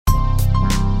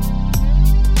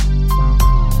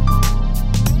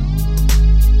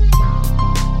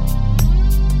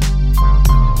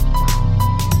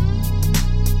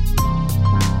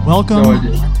Welcome,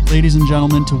 ladies and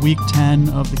gentlemen, to Week 10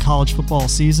 of the college football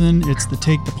season. It's the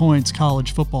Take the Points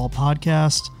College Football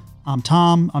Podcast. I'm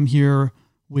Tom. I'm here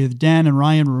with Dan and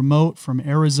Ryan remote from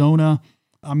Arizona.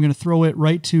 I'm going to throw it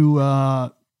right to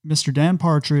Mr. Dan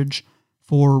Partridge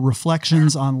for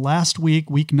reflections on last week,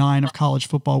 Week 9 of college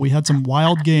football. We had some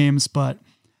wild games, but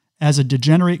as a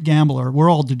degenerate gambler, we're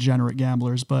all degenerate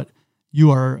gamblers, but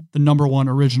you are the number one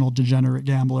original degenerate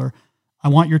gambler. I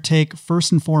want your take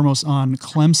first and foremost on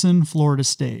Clemson, Florida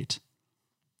State.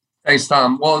 Thanks,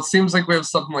 Tom. Well, it seems like we have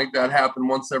something like that happen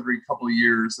once every couple of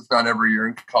years, if not every year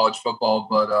in college football.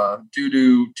 But due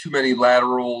to too many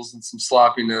laterals and some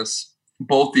sloppiness,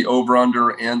 both the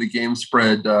over-under and the game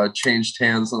spread changed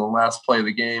hands on the last play of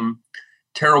the game.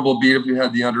 Terrible beat if you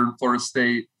had the under in Florida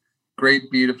State. Great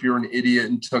beat if you're an idiot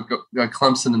and took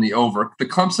Clemson in the over. The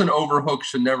Clemson over hook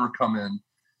should never come in.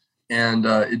 And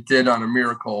it did on a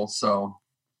miracle. So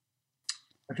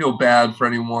I feel bad for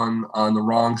anyone on the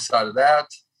wrong side of that.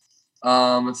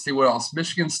 Let's see what else.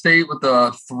 Michigan State with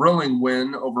a thrilling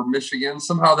win over Michigan.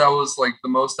 Somehow that was like the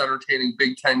most entertaining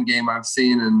Big Ten game I've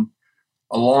seen in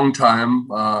a long time.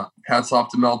 Hats off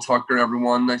to Mel Tucker,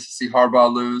 everyone. Nice to see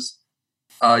Harbaugh lose.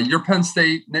 Your Penn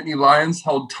State Nittany Lions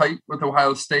held tight with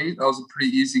Ohio State. That was a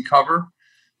pretty easy cover.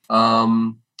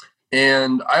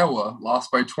 And Iowa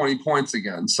lost by 20 points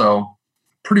again. So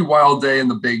pretty wild day in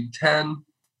the Big Ten.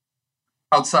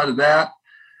 Outside of that,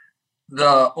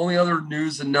 the only other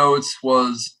news and notes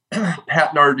was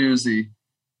Pat Narduzzi.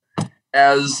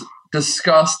 As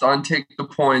discussed on Take the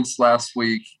Points last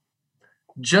week,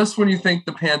 just when you think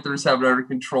the Panthers have it under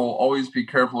control, always be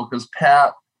careful because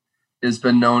Pat has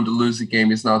been known to lose a game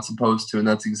he's not supposed to, and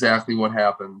that's exactly what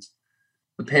happened.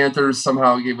 The Panthers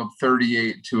somehow gave up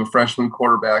 38 to a freshman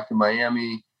quarterback in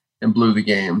Miami and blew the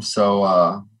game.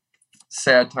 So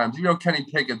sad times. You know, Kenny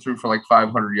Pickett threw for like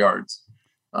 500 yards.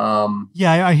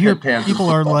 I hear people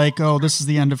are like, oh, this is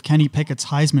the end of Kenny Pickett's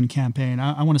Heisman campaign.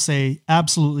 I want to say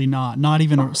absolutely not. Not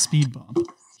even a speed bump.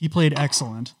 He played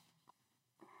excellent.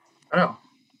 I know.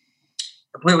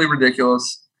 Completely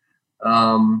ridiculous.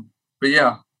 But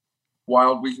yeah,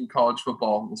 wild week in college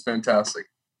football. It was fantastic.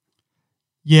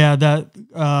 Yeah, that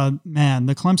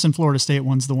the Clemson Florida State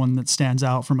one's the one that stands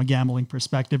out from a gambling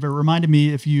perspective. It reminded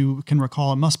me, if you can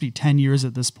recall, it must be 10 years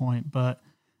at this point, but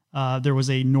there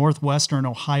was a Northwestern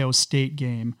Ohio State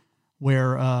game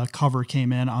where cover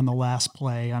came in on the last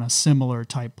play on a similar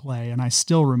type play, and I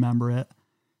still remember it.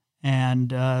 And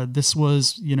this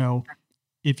was,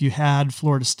 if you had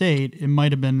Florida State, it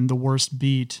might have been the worst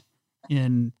beat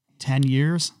in 10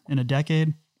 years, in a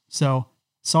decade. So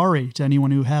sorry to anyone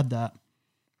who had that.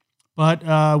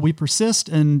 But we persist,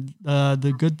 and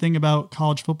the good thing about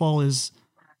college football is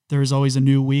there's always a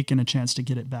new week and a chance to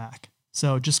get it back.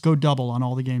 So just go double on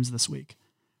all the games this week.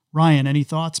 Ryan, any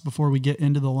thoughts before we get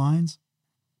into the lines?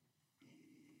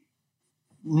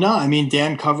 No, I mean,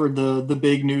 Dan covered the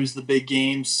big news, the big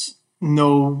games.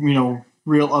 No,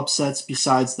 real upsets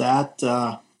besides that.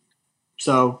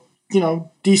 So,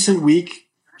 decent week,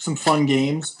 some fun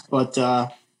games, but,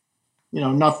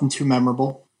 nothing too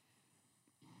memorable.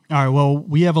 All right, well,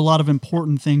 we have a lot of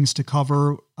important things to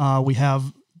cover. We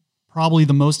have probably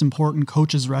the most important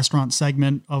Coach's Restaurant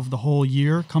segment of the whole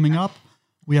year coming up.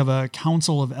 We have a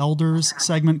Council of Elders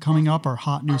segment coming up, our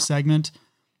hot new segment.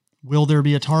 Will there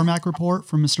be a Tarmac report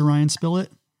from Mr. Ryan Spillett?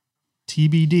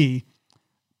 TBD.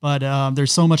 But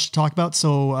there's so much to talk about,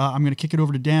 so I'm going to kick it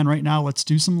over to Dan right now. Let's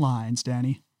do some lines,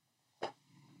 Danny.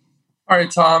 All right,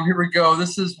 Tom, here we go.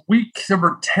 This is week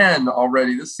number 10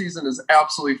 already. This season is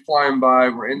absolutely flying by.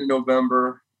 We're into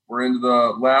November. We're into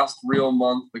the last real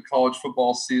month of the college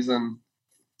football season.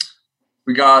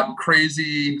 We got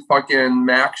crazy fucking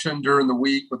action during the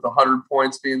week with 100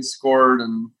 points being scored.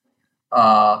 And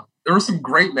there was some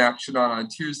great action on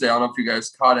Tuesday. I don't know if you guys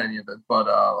caught any of it, but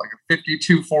like a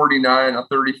 52-49,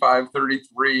 a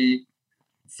 35-33,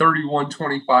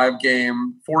 31-25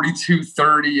 game,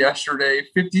 42-30 yesterday,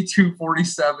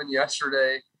 52-47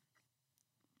 yesterday.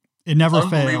 It never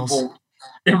fails.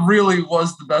 It really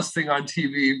was the best thing on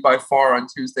TV by far on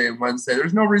Tuesday and Wednesday.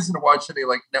 There's no reason to watch any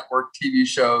like network TV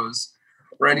shows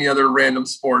or any other random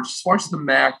sports. Just watch the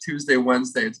MAC Tuesday,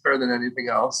 Wednesday. It's better than anything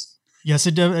else. Yes,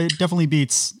 it definitely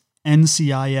beats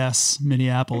NCIS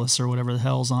Minneapolis or whatever the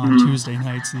hell's on Tuesday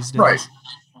nights these days. Right.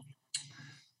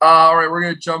 All right, we're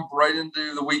going to jump right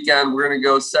into the weekend. We're going to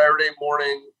go Saturday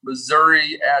morning,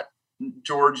 Missouri at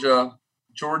Georgia.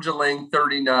 Georgia laying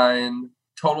 39,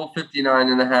 total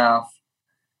 59.5.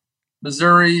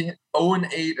 Missouri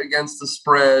 0-8 against the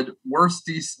spread, worst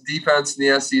defense in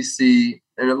the SEC,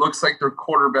 and it looks like their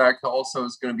quarterback also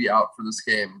is going to be out for this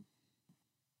game.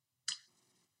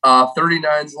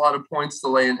 39 is a lot of points to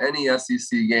lay in any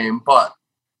SEC game, but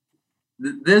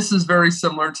this is very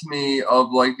similar to me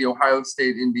of like the Ohio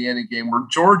State-Indiana game where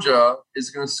Georgia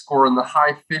is going to score in the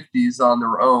high 50s on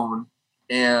their own.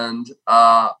 And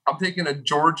I'm taking a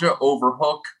Georgia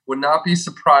overhook. Would not be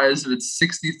surprised if it's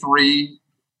 63-6.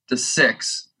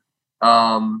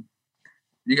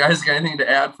 You guys got anything to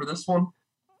add for this one?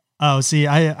 Oh, see,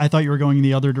 I thought you were going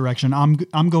the other direction.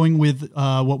 I'm going with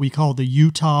what we call the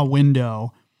Utah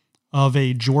window of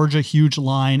a Georgia huge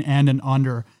line and an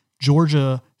under.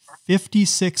 Georgia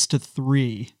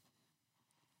 56-3.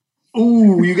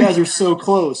 Ooh, you guys are so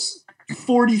close.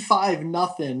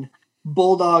 45-0.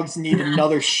 Bulldogs need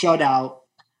another shutout.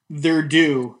 They're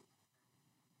due.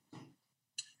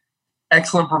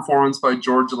 Excellent performance by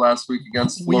Georgia last week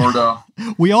against Florida.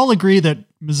 We all agree that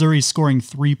Missouri's scoring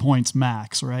 3 points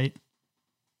max, right?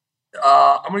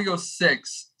 I'm going to go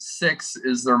 6. 6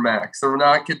 is their max. They will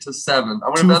not get to 7. I'm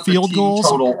going to bet the team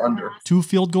total under. 2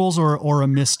 field goals or a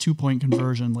missed 2-point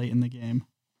conversion late in the game.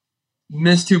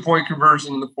 Missed 2-point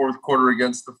conversion in the fourth quarter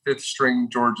against the 5th string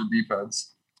Georgia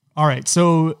defense. All right.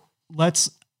 So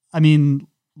let's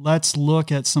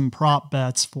look at some prop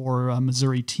bets for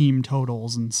Missouri team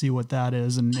totals and see what that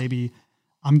is. And maybe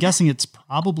I'm guessing it's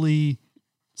probably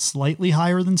slightly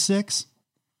higher than 6,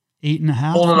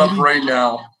 8.5. Pulling it up right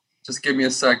now. Just give me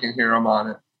a second here. I'm on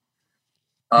it.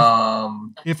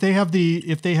 If they have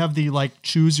the like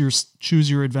choose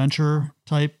your adventure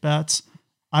type bets,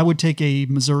 I would take a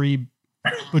Missouri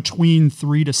between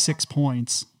 3 to 6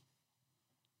 points.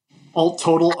 Alt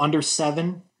total under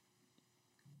 7.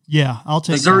 Yeah, I'll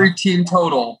take Missouri team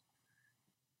total.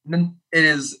 It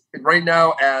is right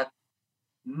now at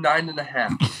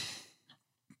 9.5.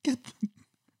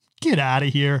 Get out of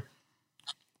here.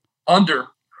 Under.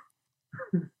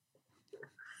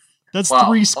 That's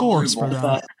 3 scores for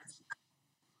that.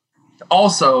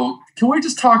 Also, can we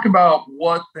just talk about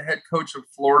what the head coach of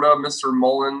Florida, Mr.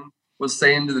 Mullen, was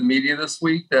saying to the media this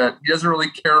week, that he doesn't really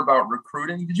care about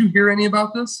recruiting? Did you hear any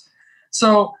about this?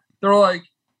 So they're like,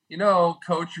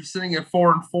 coach, you're sitting at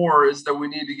 4-4. Is that we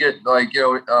need to get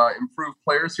improved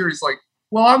players here? He's like,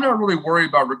 well, I'm not really worried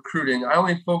about recruiting. I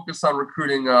only focus on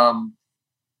recruiting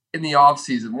in the off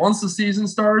season. Once the season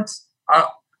starts,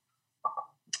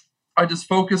 I just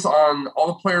focus on all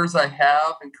the players I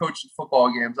have and coaching football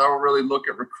games. I don't really look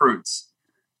at recruits.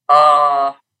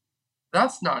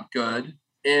 That's not good.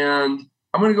 And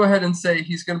I'm going to go ahead and say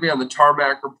he's going to be on the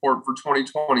tarmac report for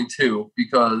 2022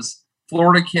 because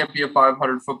Florida can't be a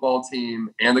 500 football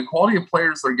team, and the quality of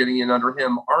players they're getting in under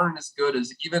him aren't as good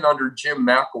as even under Jim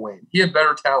McElwain. He had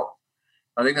better talent.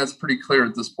 I think that's pretty clear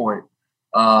at this point.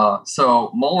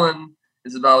 So Mullen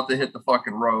is about to hit the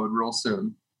fucking road real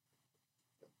soon.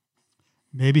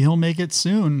 Maybe he'll make it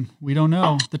soon. We don't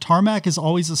know. The tarmac is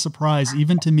always a surprise,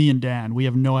 even to me and Dan. We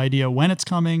have no idea when it's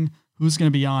coming, who's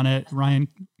going to be on it. Ryan,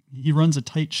 he runs a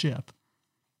tight ship.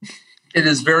 It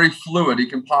is very fluid. He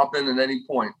can pop in at any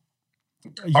point.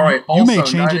 All right. You may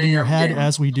change it in your head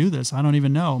as we do this. I don't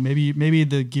even know. Maybe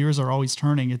the gears are always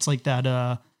turning. It's like that,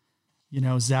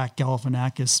 Zach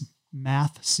Galifianakis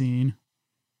math scene.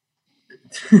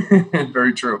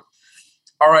 Very true.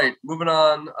 All right, moving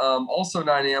on. Also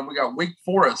 9 a.m. We got Wake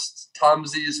Forest, Tom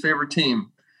Z's favorite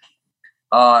team,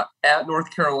 at North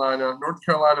Carolina. North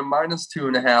Carolina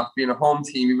 -2.5, being a home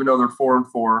team, even though they're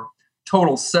 4-4.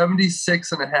 Total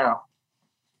 76.5.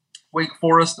 Wake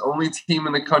Forest, only team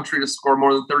in the country to score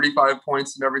more than 35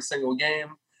 points in every single game.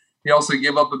 They also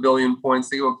give up 1 billion points.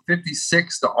 They gave up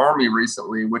 56 to Army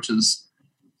recently, which is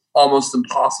almost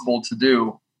impossible to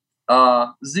do.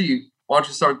 Z, why don't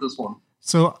you start this one?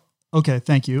 So, okay,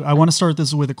 thank you. I want to start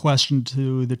this with a question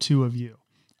to the two of you.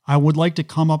 I would like to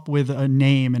come up with a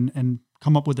name and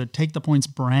come up with a Take the Points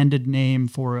branded name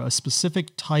for a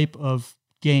specific type of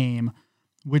game,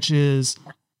 which is,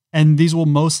 and these will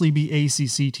mostly be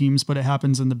ACC teams, but it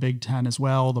happens in the Big Ten as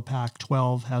well. The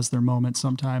Pac-12 has their moment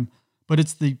sometime, but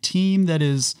it's the team that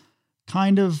is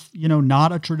kind of,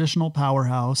 not a traditional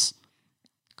powerhouse,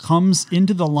 comes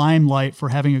into the limelight for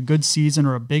having a good season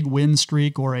or a big win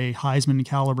streak or a Heisman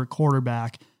caliber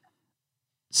quarterback,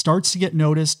 starts to get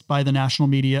noticed by the national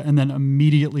media, and then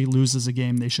immediately loses a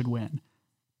game they should win.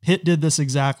 Pitt did this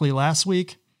exactly last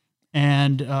week,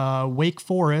 and Wake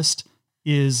Forest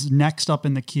is next up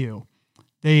in the queue.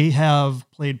 They have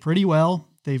played pretty well.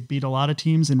 They've beat a lot of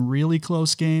teams in really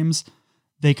close games.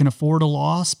 They can afford a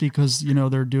loss because,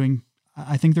 they're doing,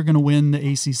 I think they're going to win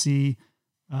the ACC.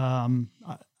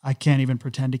 I can't even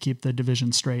pretend to keep the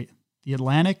division straight. The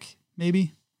Atlantic,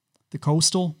 maybe the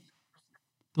Coastal.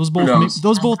 Those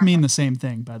both mean the same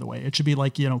thing, by the way. It should be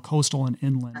like, Coastal and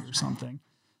Inland or something.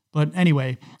 But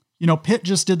anyway, Pitt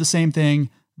just did the same thing.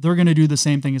 They're going to do the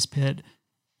same thing as Pitt.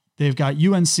 They've got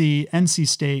UNC, NC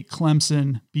State,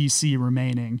 Clemson, BC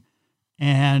remaining,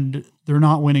 and they're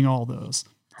not winning all those.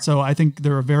 So I think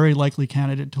they're a very likely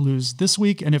candidate to lose this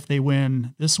week. And if they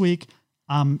win this week,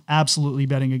 I'm absolutely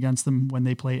betting against them when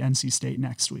they play NC State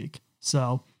next week.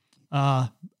 So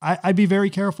I'd be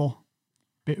very careful,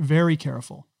 very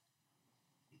careful.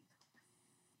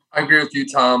 I agree with you,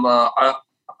 Tom. I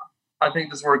think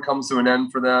this is where it comes to an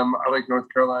end for them. I like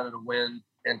North Carolina to win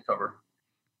and cover.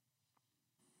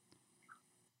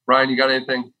 Ryan, you got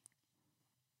anything?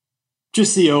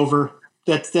 Just the over.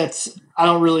 That's. I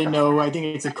don't really know. I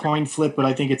think it's a coin flip, but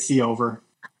I think it's the over.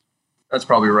 That's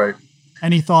probably right.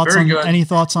 Any thoughts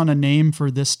on a name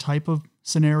for this type of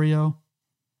scenario?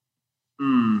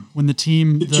 When the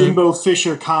team, the Jimbo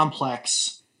Fisher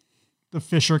complex, the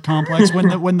Fisher complex,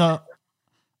 when the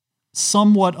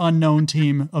somewhat unknown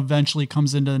team eventually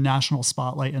comes into the national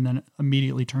spotlight and then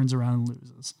immediately turns around and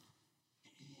loses.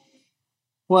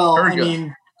 Well, I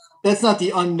mean, that's not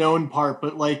the unknown part,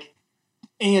 but like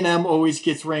A&M always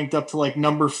gets ranked up to like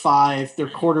number 5. Their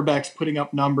quarterback's putting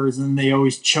up numbers and they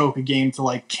always choke a game to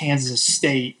like Kansas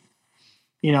State,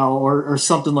 or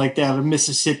something like that, or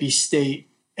Mississippi State.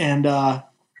 And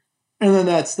then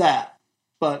that's that.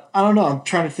 But I don't know. I'm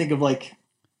trying to think of like,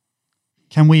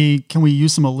 Can we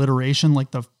use some alliteration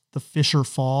like the Fisher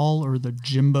Fall or the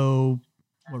Jimbo,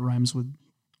 what rhymes with,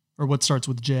 or what starts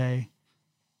with J?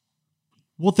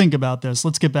 We'll think about this.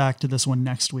 Let's get back to this one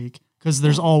next week because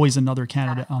there's always another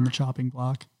candidate on the chopping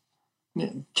block.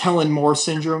 Kellen Moore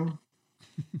syndrome.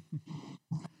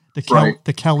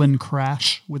 The Kellen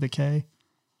crash with a K.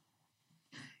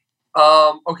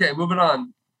 Okay, moving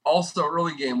on. Also,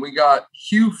 early game, we got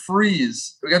Hugh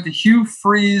Freeze. We got the Hugh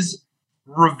Freeze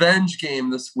revenge game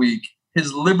this week.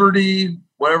 His Liberty,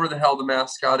 whatever the hell the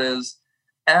mascot is,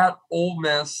 at Ole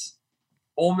Miss.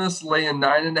 Ole Miss laying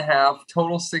 9.5,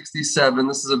 total 67.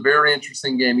 This is a very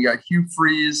interesting game. You got Hugh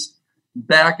Freeze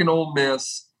back in Ole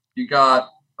Miss. You got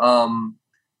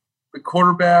the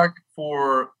quarterback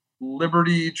for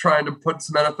Liberty trying to put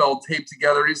some NFL tape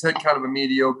together. He's had kind of a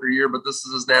mediocre year, but this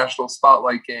is his national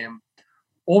spotlight game.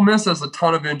 Ole Miss has a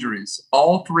ton of injuries.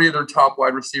 All 3 of their top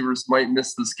wide receivers might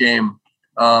miss this game.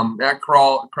 Matt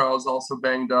Corral is also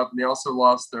banged up, and they also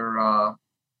lost their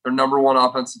number 1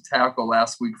 offensive tackle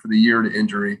last week for the year to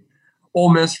injury. Ole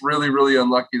Miss really, really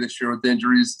unlucky this year with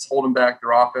injuries. It's holding back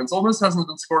their offense. Ole Miss hasn't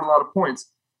been scoring a lot of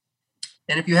points.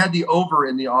 And if you had the over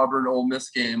in the Auburn-Ole Miss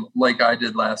game like I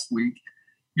did last week,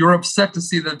 you're upset to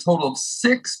see that a total of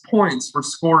 6 points were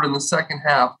scored in the second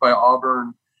half by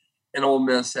Auburn and Ole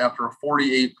Miss after a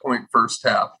 48-point first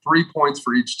half. 3 points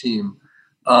for each team.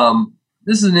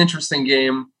 This is an interesting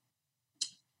game.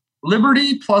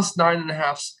 Liberty plus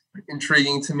 9.5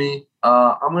 intriguing to me.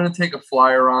 I'm going to take a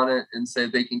flyer on it and say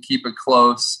they can keep it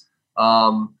close.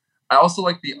 I also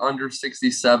like the under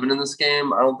 67 in this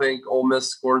game. I don't think Ole Miss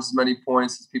scores as many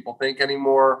points as people think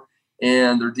anymore,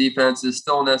 and their defense is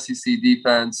still an SEC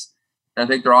defense. And I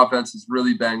think their offense is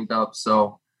really banged up.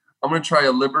 So I'm going to try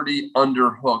a Liberty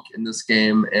under hook in this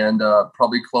game and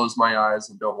probably close my eyes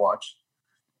and don't watch.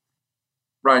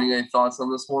 Ryan, you got any thoughts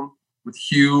on this one with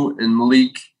Hugh and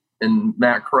Malik and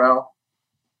Matt Corral?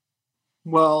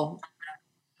 Well,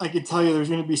 I could tell you there's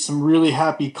going to be some really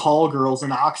happy call girls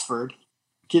in Oxford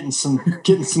getting some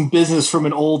business from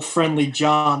an old friendly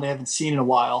John they haven't seen in a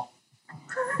while.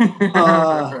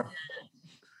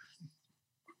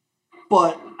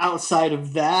 But outside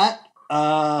of that,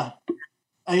 I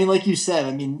mean, like you said,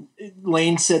 I mean,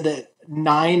 Lane said that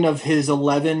 9 of his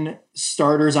 11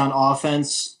 starters on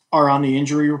offense are on the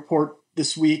injury report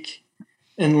this week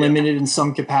and limited in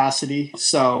some capacity.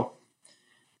 So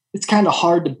it's kind of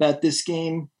hard to bet this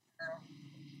game.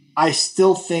 I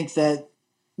still think that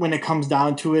when it comes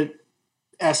down to it,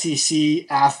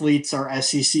 SEC athletes are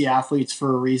SEC athletes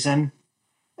for a reason.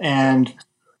 And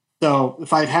so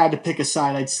if I'd had to pick a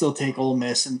side, I'd still take Ole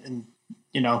Miss and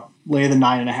lay the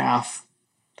 9.5.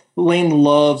 Lane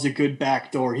loves a good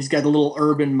backdoor. He's got a little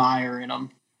Urban Meyer in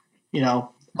him,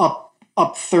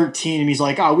 up 13, and he's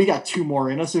like, oh, we got 2 more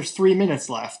in us. There's 3 minutes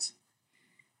left.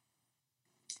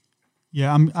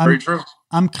 Yeah, I'm very true.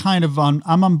 I'm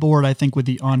on board, I think, with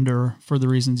the under for the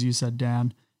reasons you said,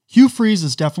 Dan. Hugh Freeze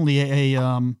is definitely a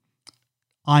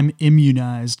I'm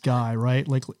immunized guy, right?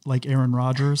 Like Aaron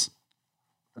Rodgers.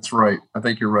 That's right. I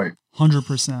think you're right.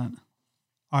 100%.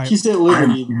 All right. He's at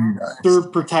Liberty. They're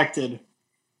protected.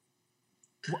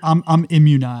 I'm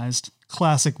immunized.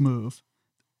 Classic move.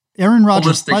 Aaron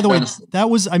Rodgers, by the way,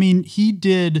 he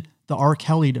did the R.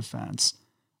 Kelly defense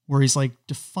where he's like,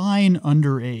 define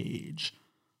underage.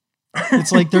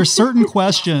 It's like there's certain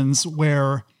questions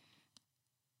where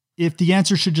if the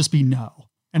answer should just be no.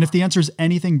 And if the answer is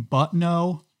anything but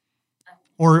no,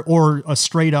 or a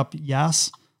straight up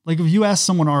yes, like if you ask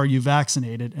someone, are you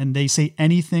vaccinated? And they say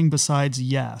anything besides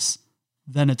yes,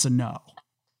 then it's a no,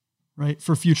 right?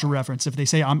 For future reference. If they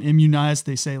say I'm immunized,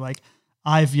 they say like,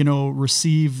 I've,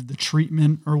 received the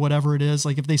treatment or whatever it is.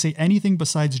 Like if they say anything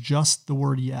besides just the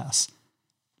word yes,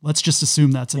 let's just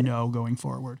assume that's a no going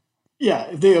forward. Yeah.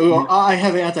 If they go, I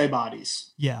have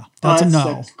antibodies. Yeah. That's a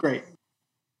no. That's great.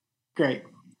 Great.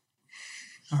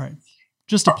 All right.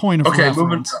 Just a point of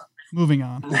reference. Moving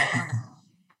on.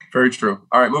 Very true.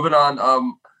 All right, moving on.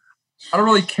 I don't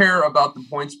really care about the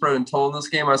point spread and total in this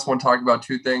game. I just want to talk about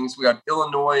two things. We got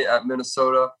Illinois at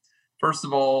Minnesota. First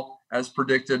of all, as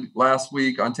predicted last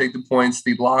week on Take the Points,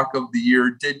 the lock of the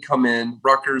year did come in.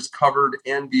 Rutgers covered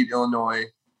and beat Illinois.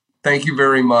 Thank you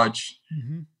very much.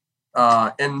 Mm-hmm.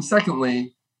 And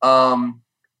secondly,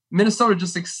 Minnesota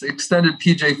just extended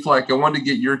PJ Fleck. I wanted to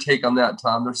get your take on that,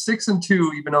 Tom. They're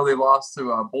 6-2, even though they lost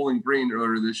to Bowling Green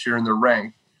earlier this year in their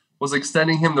rank. Was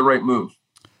extending him the right move?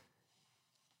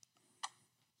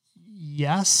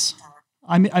 Yes.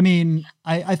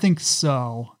 I think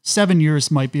so. 7 years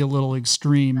might be a little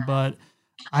extreme, but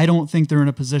I don't think they're in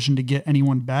a position to get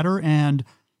anyone better. And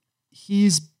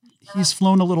he's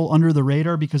flown a little under the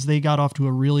radar because they got off to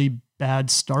a really bad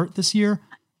start this year,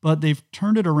 but they've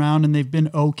turned it around and they've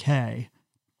been okay.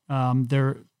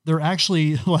 They're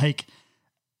actually like,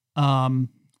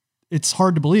 it's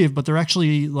hard to believe, but they're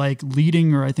actually like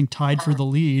leading, or I think tied for the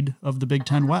lead of the Big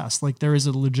Ten West. Like there is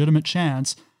a legitimate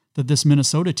chance that this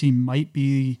Minnesota team might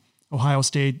be Ohio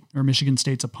State or Michigan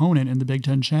State's opponent in the Big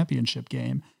Ten championship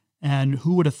game. And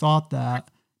who would have thought that,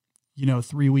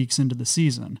 3 weeks into the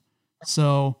season?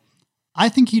 So I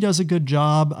think he does a good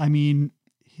job. I mean,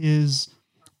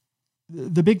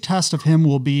 the big test of him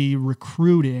will be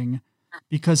recruiting,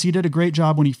 because he did a great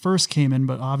job when he first came in,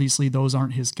 but obviously those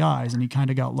aren't his guys. And he kind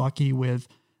of got lucky with,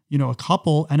 a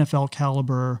couple NFL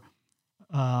caliber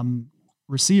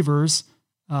receivers,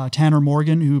 Tanner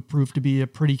Morgan, who proved to be a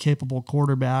pretty capable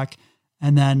quarterback.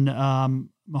 And then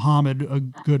Muhammad, a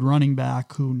good running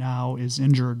back who now is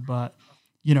injured, but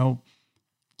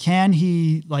can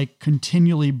he like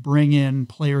continually bring in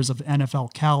players of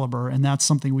NFL caliber? And that's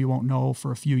something we won't know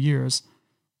for a few years.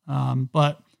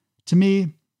 But to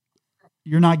me,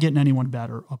 you're not getting anyone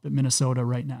better up at Minnesota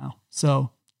right now.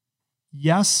 So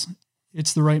yes,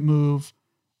 it's the right move.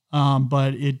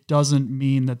 But it doesn't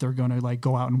mean that they're going to like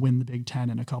go out and win the Big Ten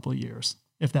in a couple of years,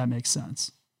 if that makes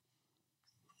sense.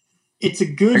 It's a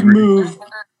good move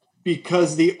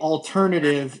because the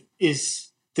alternative is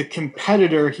the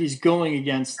competitor he's going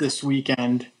against this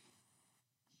weekend.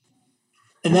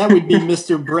 And that would be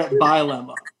Mr. Brett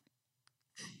Bielema.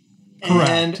 Correct.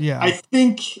 And yeah.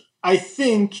 I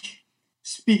think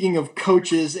speaking of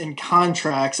coaches and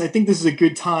contracts, I think this is a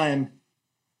good time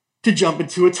to jump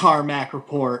into a tarmac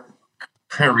report.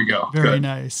 There we go. Very good.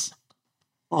 Nice.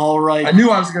 All right. I knew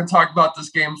I was going to talk about this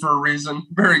game for a reason.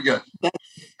 Very good.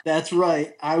 That's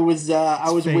right. I was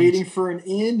waiting for an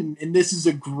in, and this is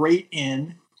a great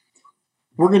in.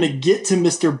 We're going to get to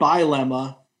Mr.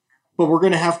 Bielema, but we're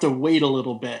going to have to wait a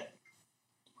little bit.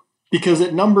 Because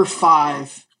at number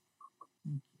 5,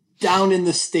 down in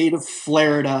the state of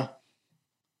Florida,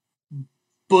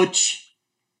 Butch,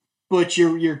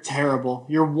 you're terrible.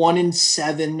 You're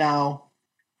 1-7 now.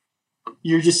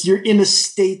 You're in a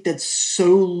state that's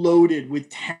so loaded with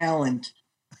talent,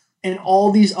 and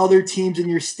all these other teams in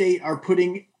your state are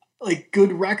putting like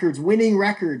good records, winning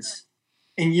records,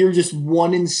 and you're just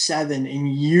 1-7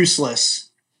 and useless,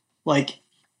 like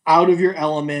out of your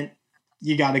element.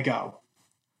 You got to go.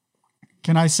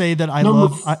 Can I say that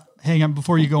hang on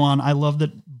before you go on. I love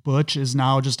that Butch is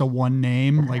now just a one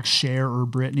name, like Cher or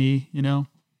Brittany,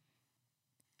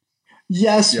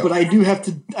 Yes, yep. But I do have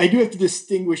to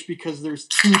distinguish because there's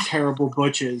 2 terrible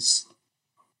Butches.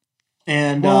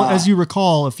 And as you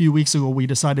recall, a few weeks ago we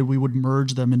decided we would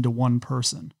merge them into one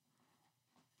person.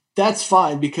 That's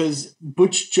fine because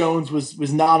Butch Jones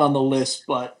was not on the list,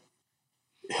 but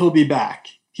he'll be back.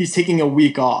 He's taking a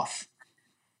week off.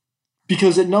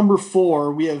 Because at number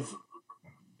 4, we have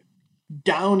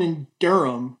down in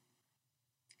Durham,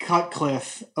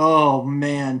 Cutcliffe. Oh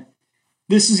man.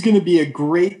 This is going to be a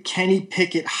great Kenny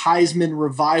Pickett Heisman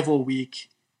revival week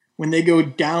when they go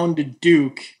down to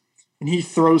Duke and he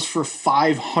throws for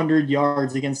 500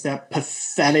 yards against that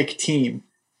pathetic team.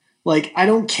 Like, I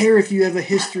don't care if you have a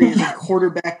history as a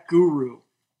quarterback guru.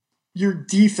 Your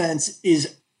defense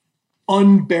is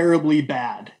unbearably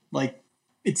bad. Like,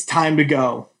 it's time to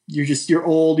go. You're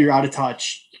old. You're out of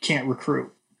touch. You can't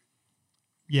recruit.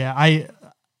 Yeah,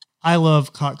 I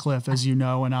love Cutcliffe, as you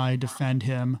know, and I defend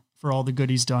him for all the good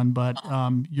he's done, but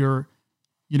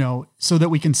so that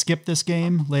we can skip this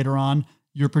game later on,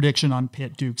 your prediction on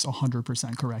Pitt Duke's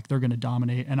 100% correct. They're going to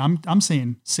dominate, and I'm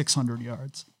saying 600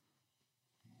 yards.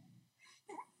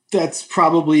 That's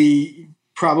probably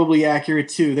accurate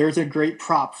too. There's a great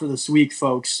prop for this week,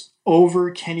 folks. Over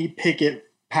Kenny Pickett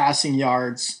passing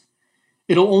yards.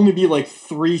 It'll only be like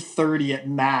 330 at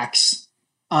max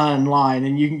online,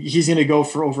 and he's going to go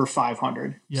for over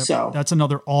 500. Yep, so that's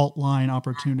another alt line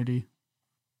opportunity.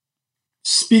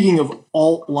 Speaking of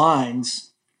alt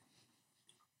lines,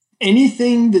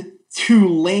 anything that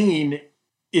Tulane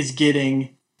is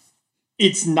getting,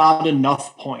 it's not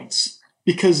enough points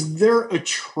because they're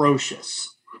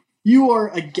atrocious. You are,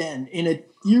 again,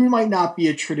 you might not be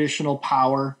a traditional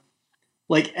power,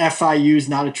 like FIU is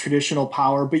not a traditional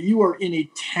power, but you are in a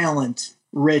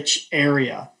talent-rich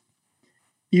area.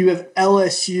 You have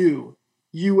LSU,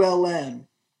 ULM,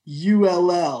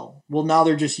 ULL. Well, now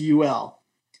they're just UL.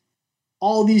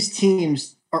 All these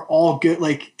teams are all good,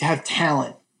 like have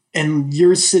talent. And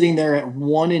you're sitting there at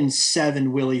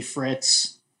 1-7, Willie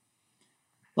Fritz.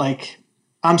 Like,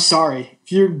 I'm sorry.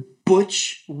 If you're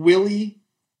Butch, Willie,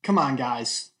 come on,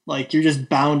 guys. Like, you're just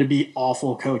bound to be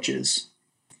awful coaches.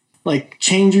 Like,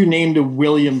 change your name to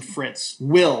William Fritz.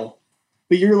 Will.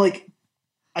 But you're like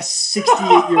a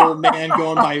 68-year-old man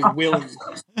going by Willie.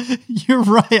 You're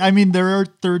right. I mean, there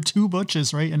are two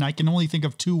Butches, right? And I can only think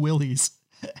of two Willies.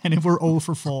 And if we're 0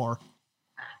 for 4.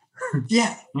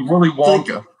 Yeah. Willy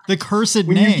Wonka. Like, the cursed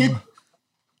name.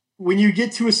 When you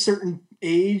get to a certain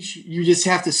age, you just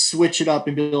have to switch it up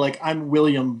and be like, I'm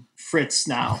William Fritz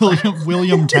now.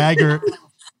 William Taggart.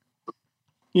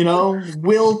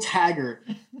 Will Taggart.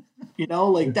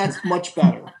 Like that's much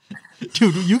better.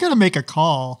 Dude, you got to make a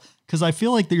call because I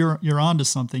feel like you're onto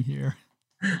something here.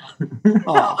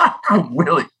 Oh.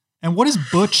 Willie. And what is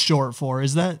Butch short for?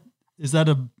 Is that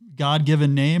a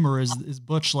God-given name, or is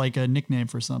Butch like a nickname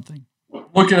for something?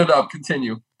 Looking it up.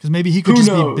 Continue. Because maybe he could just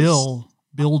be Bill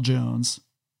Jones.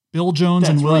 Bill Jones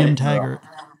and William Taggart.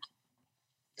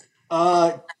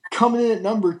 Coming in at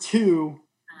number 2,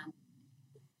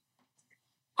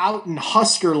 out in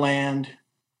Huskerland,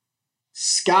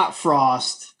 Scott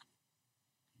Frost.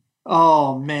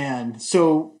 Oh, man.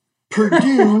 So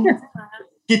Purdue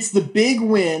gets the big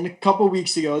win a couple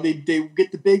weeks ago. They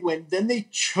get the big win. Then they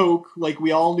choke like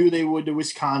we all knew they would to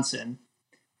Wisconsin.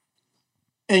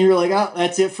 And you're like, oh,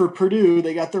 that's it for Purdue.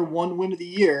 They got their one win of the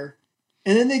year.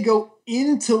 And then they go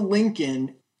into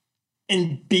Lincoln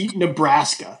and beat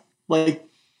Nebraska. Like,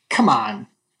 come on,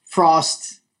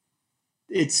 Frost.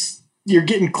 You're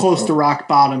getting close to rock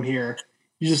bottom here.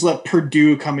 You just let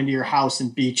Purdue come into your house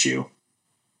and beat you.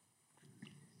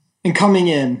 And coming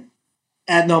in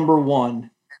at number 1,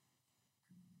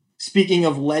 speaking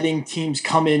of letting teams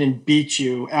come in and beat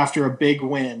you after a big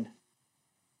win,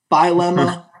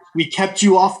 Bilemma, we kept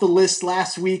you off the list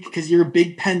last week because you're a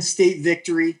big Penn State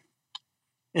victory.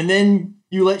 And then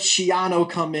you let Shiano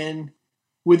come in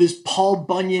with his Paul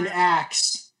Bunyan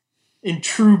axe in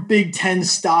true Big Ten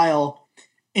style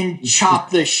and chop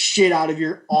the shit out of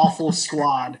your awful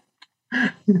squad.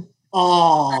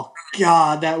 Oh,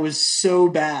 God, that was so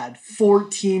bad.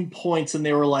 14 points, and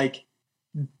they were like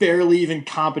barely even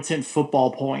competent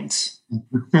football points.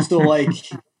 So, like,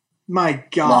 my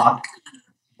God.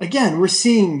 Again, we're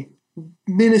seeing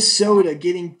Minnesota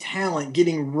getting talent,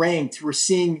 getting ranked. We're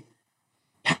seeing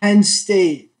Penn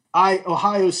State,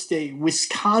 Ohio State,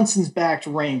 Wisconsin's back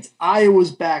ranked.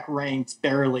 Iowa's back ranked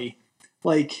barely.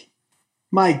 Like,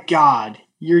 my God,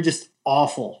 you're just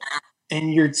awful.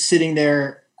 And you're sitting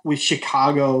there with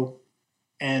Chicago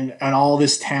and all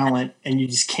this talent, and you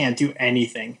just can't do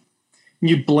anything.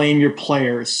 You blame your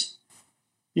players.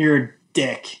 You're a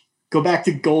dick. Go back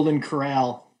to Golden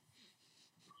Corral.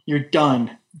 You're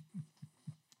done.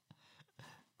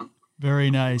 Very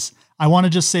nice. I want to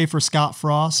just say for Scott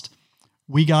Frost,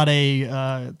 we got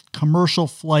a commercial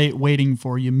flight waiting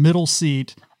for you, middle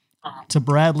seat to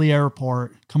Bradley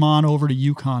Airport. Come on over to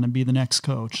UConn and be the next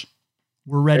coach.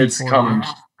 We're ready for coming. you.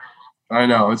 I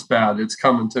know. It's bad. It's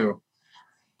coming too.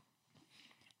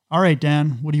 All right,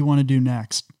 Dan, what do you want to do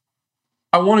next?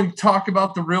 I want to talk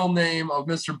about the real name of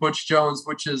Mr. Butch Jones,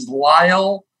 which is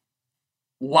Lyle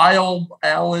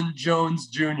Allen Jones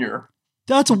Jr.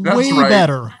 That's way right.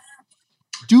 Better.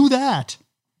 Do that.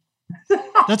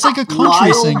 That's like a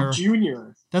country singer.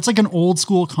 Jr. That's like an old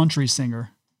school country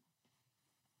singer.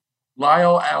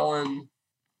 Lyle Allen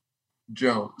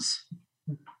Jones.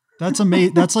 That's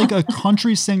amazing. That's like a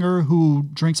country singer who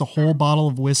drinks a whole bottle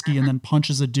of whiskey and then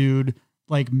punches a dude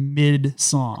like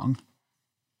mid-song.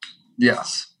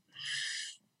 Yes.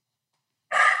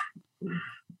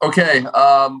 Okay,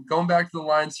 going back to the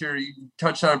lines here, you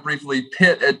touched on it briefly.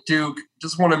 Pitt at Duke.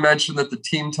 Just want to mention that the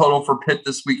team total for Pitt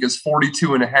this week is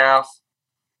 42.5.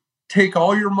 Take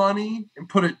all your money and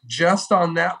put it just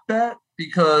on that bet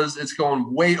because it's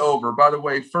going way over. By the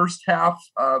way, first half,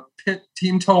 Pitt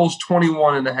team total is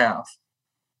 21.5.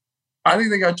 I think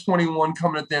they got 21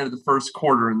 coming at the end of the first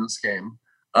quarter in this game.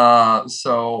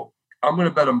 So I'm going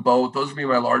to bet them both. Those will be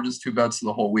my largest two bets of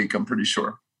the whole week, I'm pretty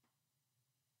sure.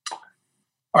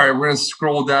 All right, we're going to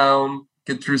scroll down,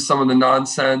 get through some of the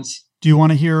nonsense. Do you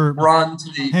want to hear? We're on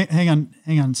to the.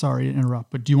 Hang on. Sorry to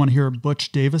interrupt, but do you want to hear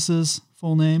Butch Davis's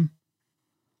full name?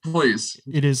 Please.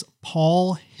 It is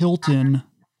Paul Hilton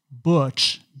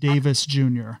Butch Davis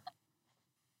Jr.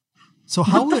 So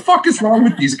what the fuck is wrong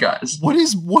with these guys? What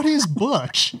is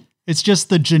Butch? It's just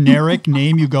the generic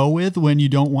name you go with when you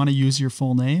don't want to use your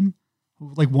full name.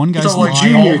 Like one guy's so like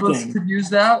all of us could use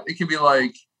that. It could be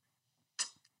like.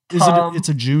 It's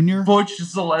a junior? Butch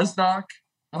Zalesnik.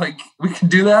 Like we can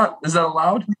do that? Is that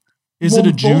allowed? Is it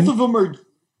a junior?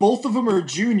 Both of them are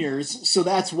juniors, so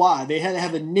that's why they had to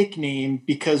have a nickname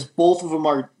because both of them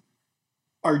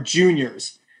are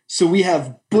juniors. So we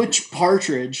have Butch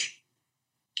Partridge.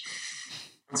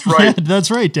 That's right. Yeah, that's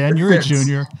right, Dan. You're a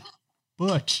junior.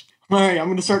 Butch. All right, I'm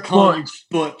going to start calling you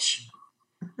Butch.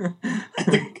 At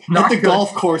the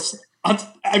golf course,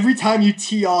 every time you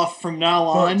tee off from now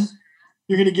on,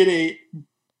 you're going to get a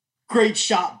great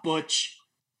shot, Butch.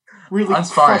 Really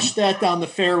crush that down the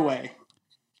fairway.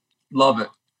 Love it.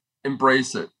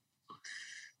 Embrace it.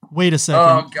 Wait a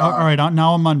second. All right,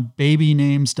 now I'm on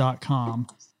babynames.com.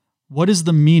 What is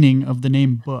the meaning of the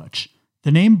name Butch?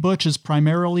 The name Butch is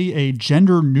primarily a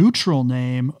gender-neutral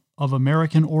name of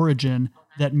American origin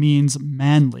that means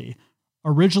manly.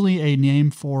 Originally a name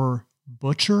for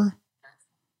butcher.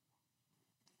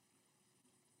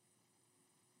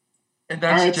 And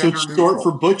that's all right, so it's short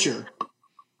for butcher.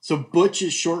 So Butch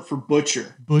is short for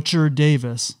butcher. Butcher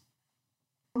Davis.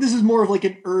 This is more of like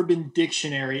an Urban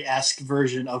Dictionary-esque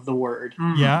version of the word.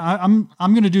 Yeah, I'm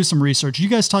going to do some research. You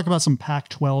guys talk about some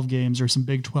Pac-12 games or some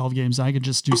Big 12 games. I could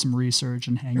just do some research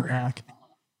and hang back.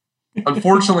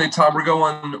 Unfortunately, Tom, we're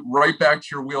going right back to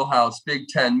your wheelhouse. Big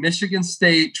Ten. Michigan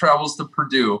State travels to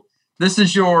Purdue. This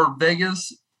is your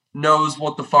Vegas knows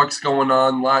what the fuck's going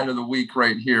on line of the week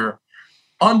right here.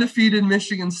 Undefeated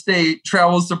Michigan State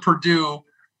travels to Purdue.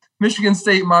 Michigan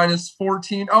State minus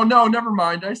 14. Oh, no, never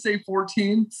mind. I say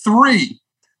 14. 3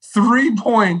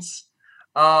 points.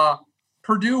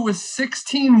 Purdue with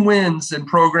 16 wins in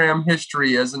program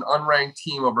history as an unranked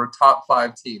team over a top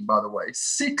 5 team, by the way.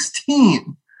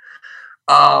 16.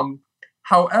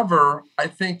 However, I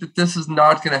think that this is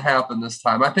not going to happen this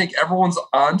time. I think everyone's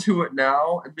onto it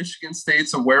now, and Michigan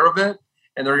State's aware of it,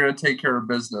 and they're going to take care of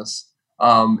business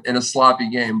in a sloppy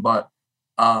game. But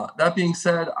that being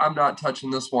said, I'm not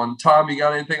touching this one. Tom, you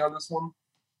got anything on this one?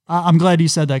 I'm glad you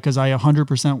said that because I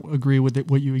 100% agree with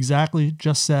what you exactly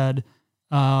just said.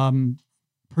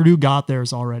 Purdue got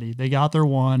theirs already. They got their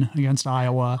one against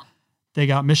Iowa. They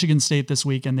got Michigan State this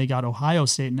week, and they got Ohio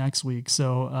State next week.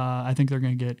 So I think they're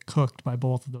going to get cooked by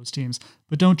both of those teams.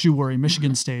 But don't you worry,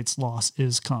 Michigan State's loss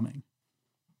is coming.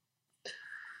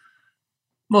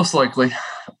 Most likely.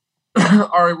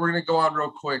 All right, we're going to go on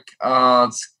real quick.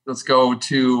 Let's go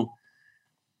to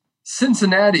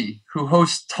Cincinnati, who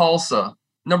hosts Tulsa.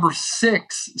 Number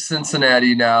 6,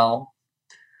 Cincinnati now,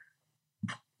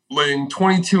 laying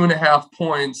 22.5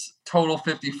 points, total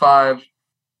 55.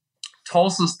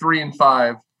 Tulsa's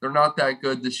 3-5. They're not that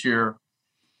good this year.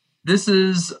 This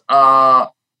is an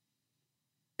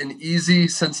easy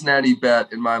Cincinnati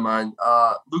bet in my mind.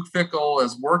 Luke Fickell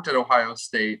has worked at Ohio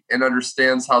State and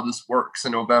understands how this works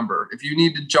in November. If you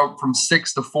need to jump from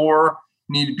 6 to 4,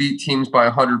 you need to beat teams by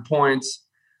 100 points.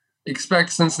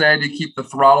 Expect Cincinnati to keep the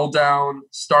throttle down,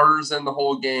 starters in the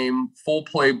whole game, full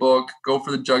playbook, go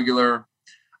for the jugular.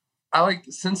 I like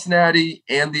Cincinnati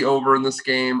and the over in this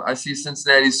game. I see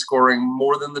Cincinnati scoring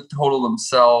more than the total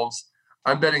themselves.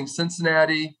 I'm betting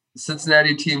Cincinnati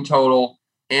team total,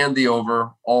 and the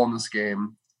over all in this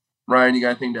game. Ryan, you got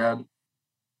anything to add?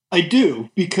 I do,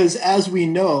 because as we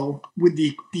know, with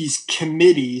these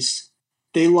committees,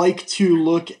 they like to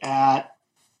look at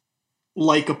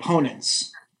like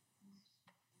opponents,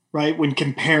 right, when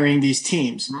comparing these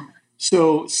teams. Mm-hmm.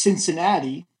 So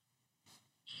Cincinnati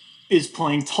is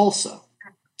playing Tulsa.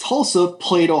 Tulsa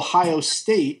played Ohio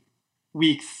State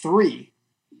week 3.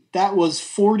 That was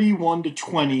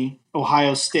 41-20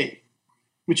 Ohio State,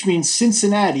 which means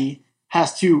Cincinnati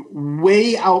has to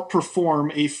way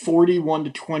outperform a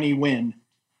 41-20 win.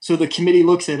 So the committee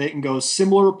looks at it and goes,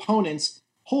 similar opponents,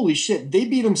 holy shit, they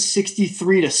beat them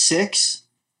 63-6.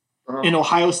 and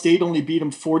Ohio State only beat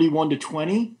them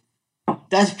 41-20.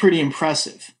 That's pretty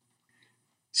impressive.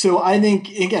 So I think,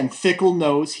 again, Fickle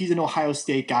knows he's an Ohio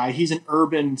State guy. He's an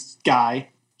urban guy.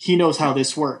 He knows how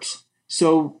this works.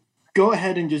 So go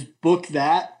ahead and just book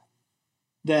that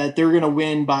they're going to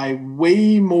win by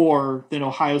way more than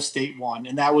Ohio State won.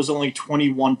 And that was only a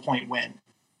 21-point win.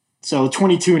 So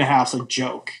 22.5 is a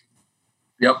joke.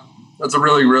 Yep. That's a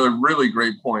really, really, really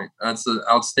great point. That's an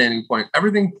outstanding point.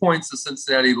 Everything points to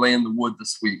Cincinnati laying the wood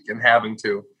this week and having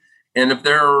to. And if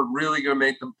they're really going to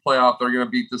make the playoff, they're going to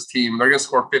beat this team. They're going to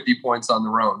score 50 points on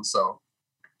their own. So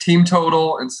team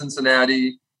total in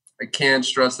Cincinnati, I can't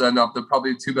stress that enough. They're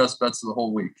probably the two best bets of the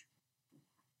whole week.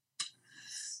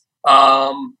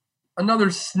 Another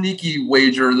sneaky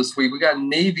wager this week. We got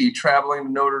Navy traveling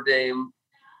to Notre Dame.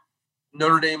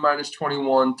 Notre Dame minus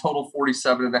 21, total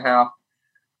 47.5.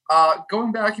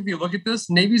 Going back, if you look at this,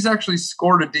 Navy's actually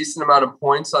scored a decent amount of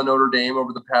points on Notre Dame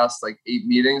over the past 8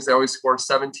 meetings. They always score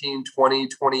 17, 20,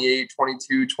 28,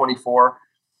 22, 24.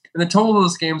 And the total of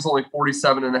this game is only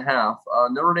 47.5.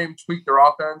 Notre Dame tweaked their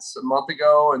offense a month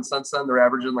ago, and since then they're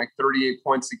averaging 38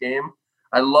 points a game.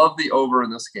 I love the over in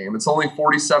this game. It's only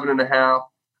 47.5.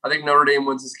 I think Notre Dame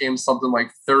wins this game something like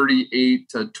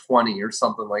 38-20 or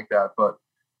something like that. But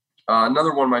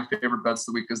another one of my favorite bets of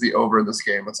the week is the over in this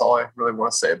game. That's all I really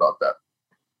want to say about that.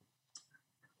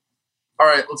 All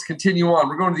right, let's continue on.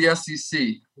 We're going to the SEC.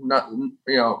 I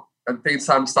think it's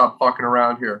time to stop fucking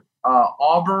around here.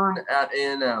 Auburn at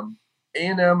A&M.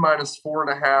 A&M minus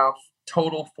 4.5,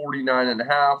 total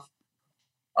 49.5.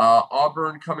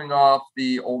 Auburn coming off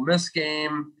the Ole Miss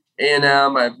game.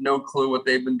 A&M, I have no clue what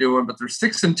they've been doing, but they're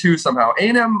 6-2 somehow.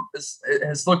 A&M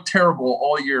has looked terrible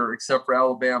all year except for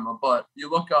Alabama, but you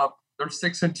look up, they're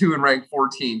 6-2 and ranked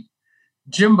 14.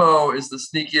 Jimbo is the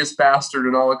sneakiest bastard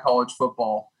in all of college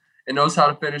football and knows how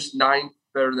to finish ninth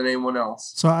better than anyone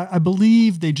else. So I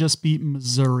believe they just beat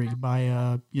Missouri by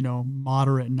a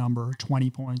moderate number,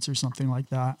 20 points or something like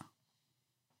that.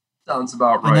 Sounds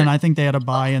about right. And then I think they had a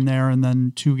bye in there, and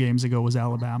then 2 games ago was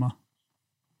Alabama.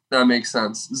 That makes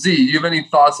sense. Z, do you have any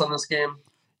thoughts on this game?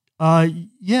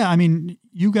 Yeah, I mean,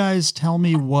 you guys tell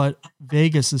me what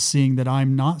Vegas is seeing that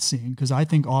I'm not seeing, because I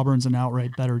think Auburn's an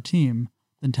outright better team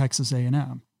than Texas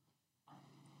A&M.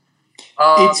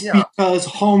 Because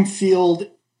home field,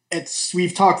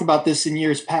 we've talked about this in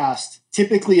years past.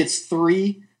 Typically it's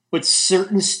 3, but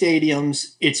certain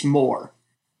stadiums it's more.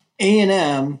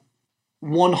 A&M,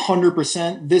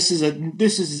 100%. This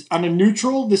is on a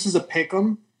neutral. This is a pick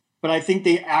 'em. But I think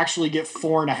they actually get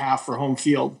 4.5 for home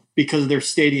field because their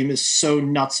stadium is so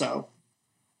nutso.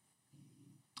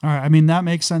 All right. I mean, that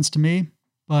makes sense to me.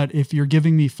 But if you're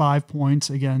giving me 5 points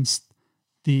against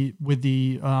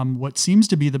what seems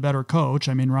to be the better coach,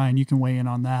 I mean, Ryan, you can weigh in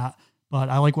on that. But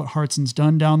I like what Hartson's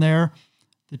done down there.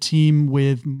 The team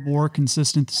with more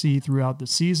consistency throughout the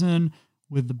season,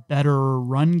 with the better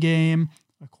run game,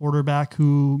 a quarterback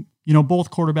who,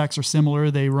 both quarterbacks are similar.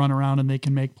 They run around and they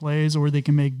can make plays or they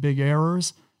can make big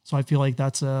errors. So I feel like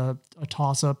that's a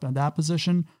toss-up at that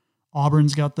position.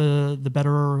 Auburn's got the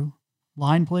better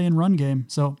line play and run game.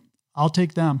 So I'll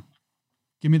take them.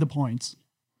 Give me the points.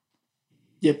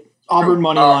 Yep. Auburn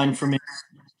money line for me.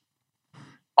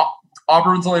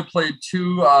 Auburn's only played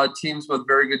 2 teams with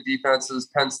very good defenses,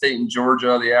 Penn State and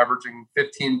Georgia. They're averaging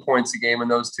 15 points a game in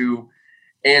those 2.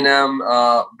 A&M,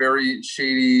 very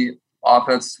shady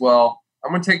offense as well. I'm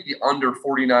going to take the under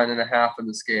 49.5 in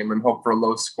this game and hope for a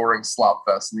low-scoring slop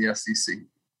fest in the SEC.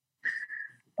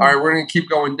 All right, we're going to keep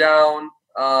going down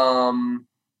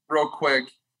real quick.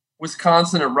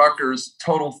 Wisconsin at Rutgers,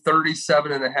 total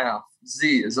 37.5.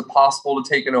 Z, is it possible to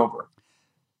take an over?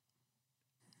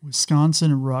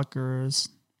 Wisconsin and Rutgers,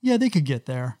 yeah, they could get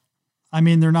there. I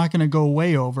mean, they're not going to go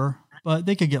way over, but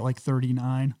they could get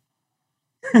 39.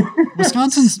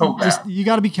 Wisconsin's you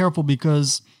got to be careful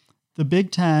because the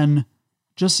Big Ten,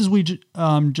 just as we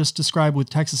just described with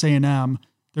Texas A&M,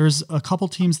 there's a couple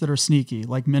teams that are sneaky,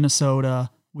 like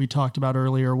Minnesota we talked about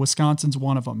earlier. Wisconsin's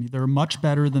one of them. They're much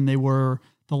better than they were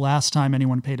the last time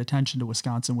anyone paid attention to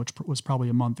Wisconsin, which was probably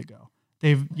a month ago.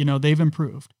 They've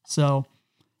improved. So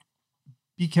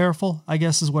be careful, I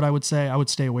guess is what I would say. I would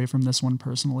stay away from this one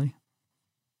personally.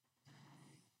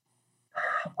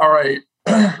 All right.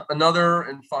 Another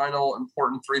and final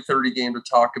important 3:30 game to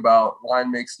talk about.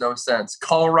 Line makes no sense.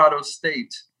 Colorado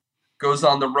State goes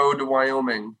on the road to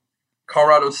Wyoming.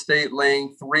 Colorado State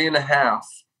laying 3.5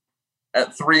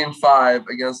 at 3-5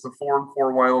 against the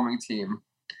 4-4 Wyoming team.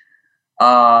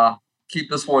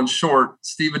 Keep this one short.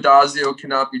 Steve Addazio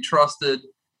cannot be trusted.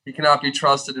 He cannot be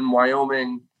trusted in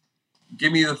Wyoming.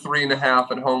 Give me the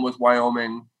 3.5 at home with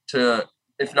Wyoming to,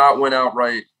 if not win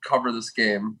outright, cover this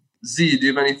game. Z, do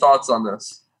you have any thoughts on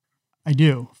this? I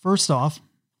do. First off,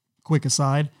 quick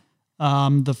aside,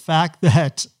 the fact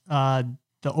that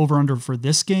the over-under for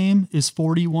this game is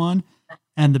 41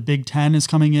 and the Big Ten is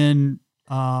coming in,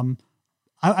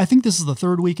 I think this is the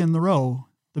third week in a row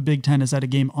the Big Ten is at a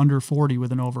game under 40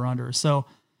 with an over-under. So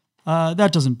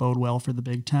that doesn't bode well for the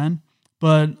Big Ten.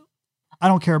 But I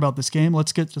don't care about this game.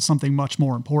 Let's get to something much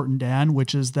more important, Dan,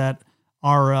 which is that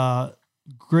our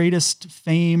greatest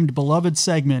famed, beloved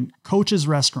segment, Coach's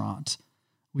Restaurant.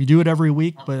 We do it every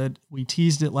week, but we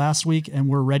teased it last week, and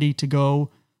we're ready to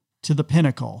go to the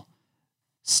pinnacle.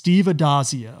 Steve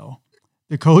Addazio,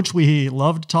 the coach we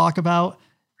love to talk about,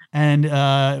 and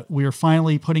we are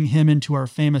finally putting him into our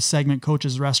famous segment,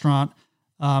 Coach's Restaurant.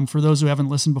 For those who haven't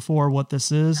listened before, what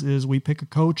this is we pick a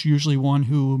coach, usually one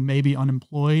who may be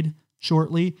unemployed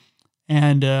shortly,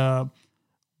 and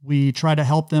we try to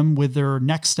help them with their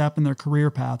next step in their career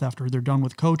path after they're done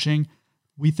with coaching.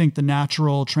 We think the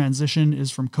natural transition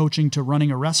is from coaching to running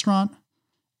a restaurant,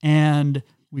 and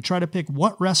we try to pick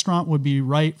what restaurant would be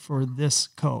right for this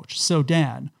coach. So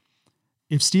Dan,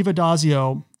 if Steve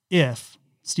Addazio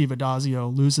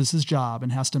loses his job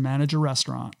and has to manage a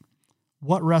restaurant,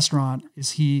 what restaurant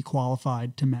is he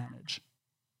qualified to manage?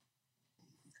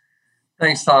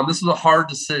 Thanks, Tom. This was a hard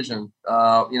decision.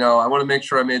 I want to make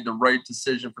sure I made the right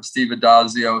decision for Steve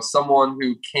Addazio, someone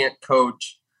who can't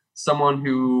coach, someone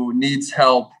who needs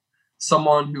help,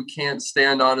 someone who can't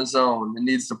stand on his own and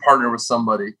needs to partner with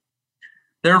somebody.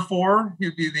 Therefore,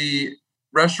 he'd be the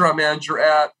restaurant manager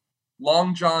at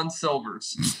Long John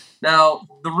Silver's. Now,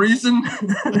 the reason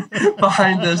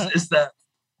behind this is that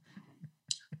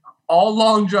all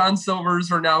Long John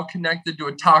Silver's are now connected to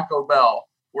a Taco Bell,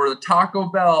 where the Taco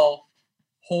Bell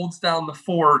holds down the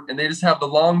fort, and they just have the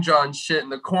Long John shit in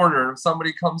the corner. If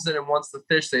somebody comes in and wants the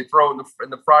fish, they throw it in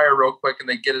the fryer real quick, and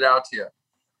they get it out to you.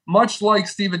 Much like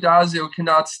Steve Addazio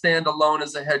cannot stand alone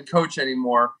as a head coach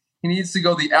anymore, he needs to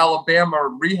go the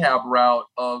Alabama rehab route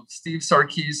of Steve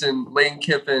Sarkisian, Lane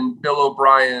Kiffin, Bill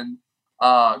O'Brien,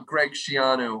 Greg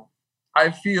Schiano. I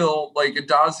feel like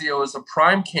Addazio is a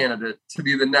prime candidate to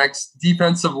be the next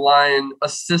defensive line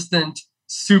assistant,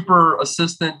 super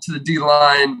assistant to the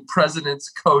D-line, president's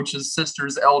coach, his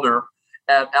sister's elder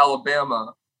at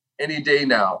Alabama any day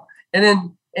now.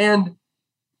 And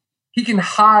he can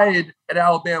hide at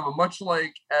Alabama, much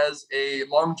like as a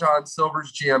Long John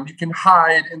Silver's GM, you can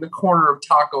hide in the corner of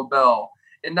Taco Bell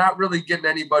and not really get in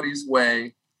anybody's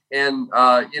way. And,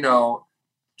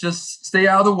 just stay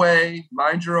out of the way,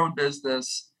 mind your own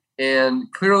business.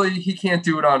 And clearly he can't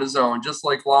do it on his own, just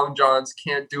like Long Johns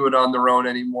can't do it on their own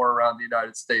anymore around the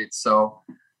United States. So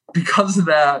because of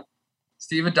that,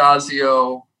 Steve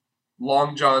Addazio,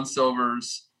 Long John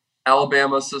Silver's,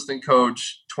 Alabama assistant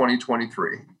coach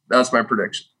 2023. That's my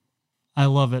prediction. I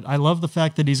love it. I love the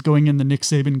fact that he's going in the Nick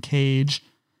Saban cage.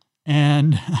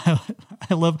 And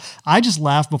I just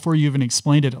laughed before you even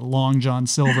explained it, Long John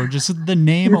Silver. Just the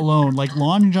name alone, like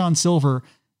Long John Silver,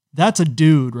 that's a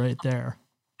dude right there.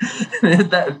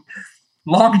 That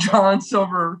Long John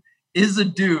Silver is a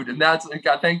dude, and that's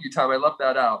God. Thank you, Tom. I left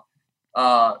that out.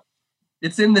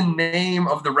 It's in the name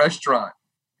of the restaurant.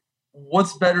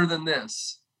 What's better than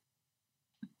this?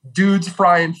 Dudes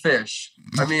frying fish.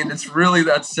 I mean, it's really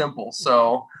that simple.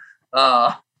 So,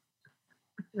 God,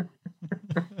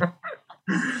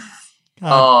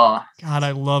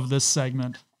 I love this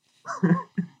segment.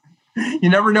 You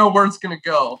never know where it's going to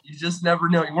go. You just never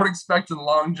know. You weren't expecting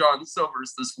Long John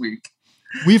Silver's this week.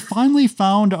 We finally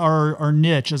found our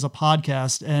niche as a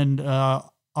podcast, and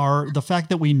the fact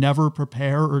that we never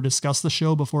prepare or discuss the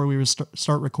show before we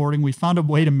start recording. We found a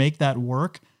way to make that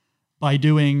work by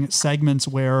doing segments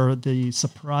where the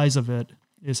surprise of it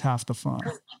is half the fun.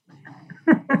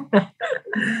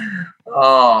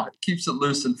 It keeps it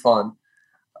loose and fun.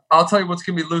 I'll tell you what's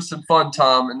going to be loose and fun,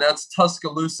 Tom, and that's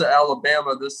Tuscaloosa,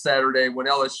 Alabama this Saturday when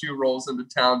LSU rolls into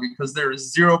town, because there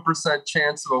is 0%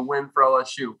 chance of a win for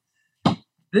LSU.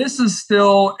 This is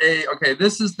still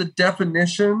this is the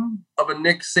definition of a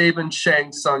Nick Saban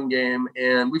Shang Tsung game,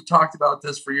 and we've talked about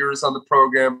this for years on the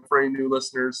program for any new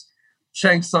listeners.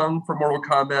 Shang Tsung from Mortal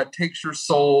Kombat takes your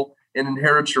soul and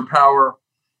inherits your power.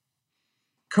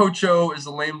 Coach O is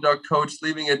a lame duck coach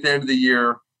leaving at the end of the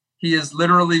year. He is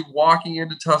literally walking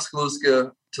into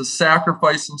Tuscaloosa to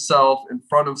sacrifice himself in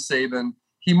front of Saban.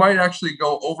 He might actually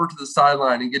go over to the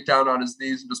sideline and get down on his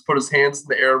knees and just put his hands in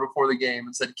the air before the game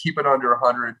and said, keep it under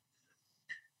 100.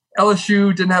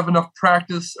 LSU didn't have enough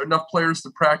players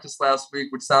to practice last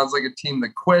week, which sounds like a team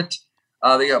that quit.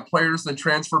 They got players in the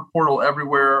transfer portal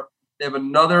everywhere. They have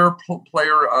another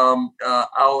player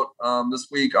out this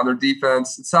week on their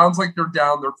defense. It sounds like they're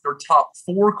down. Their top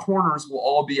 4 corners will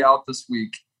all be out this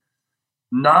week.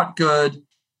 Not good.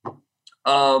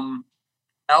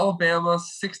 Alabama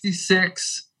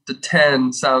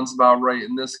 66-10 sounds about right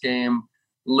in this game.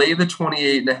 Lay the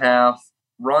 28.5.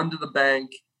 Run to the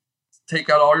bank. Take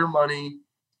out all your money.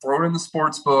 Throw it in the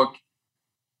sports book.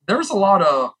 There's a lot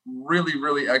of really,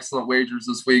 really excellent wagers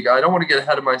this week. I don't want to get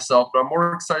ahead of myself, but I'm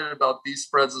more excited about these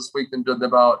spreads this week than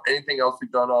about anything else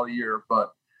we've done all year.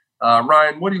 But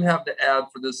Ryan, what do you have to add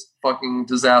for this fucking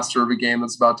disaster of a game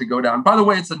that's about to go down? By the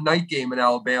way, it's a night game in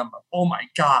Alabama. Oh my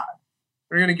God.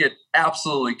 They're going to get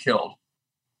absolutely killed.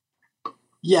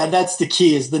 Yeah, that's the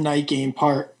key, is the night game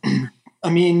part. I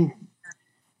mean,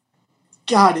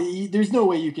 God, there's no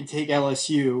way you can take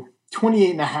LSU.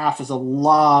 28.5 is a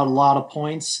lot of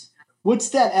points. What's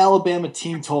that Alabama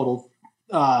team total?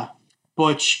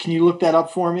 Butch, can you look that up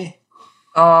for me?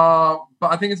 But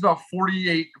I think it's about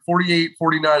 49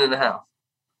 and a half.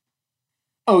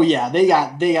 Oh yeah, they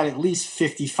got at least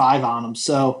 55 on them.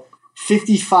 So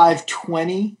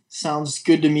 55-20 sounds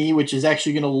good to me, which is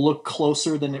actually going to look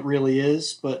closer than it really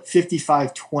is, but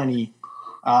 55-20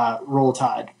 Roll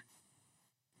Tide.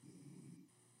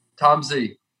 Tom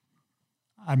Z.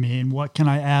 I mean, what can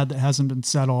I add that hasn't been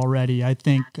said already? I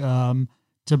think to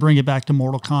bring it back to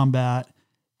Mortal Kombat,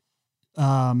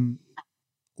 Orgeron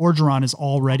is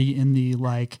already in the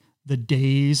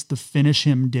finish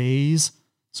him days.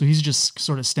 So he's just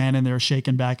sort of standing there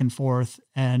shaking back and forth.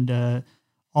 And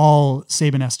all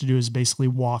Saban has to do is basically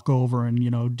walk over and,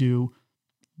 do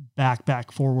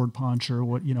back, forward punch or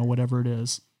whatever it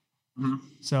is. Mm-hmm.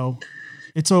 So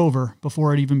it's over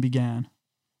before it even began.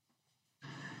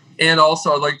 And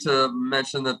also, I'd like to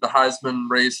mention that the Heisman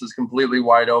race is completely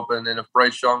wide open. And if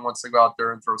Bryce Young wants to go out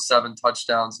there and throw 7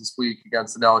 touchdowns this week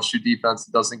against an LSU defense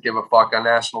that doesn't give a fuck on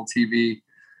national TV,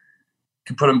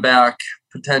 can put him back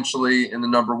potentially in the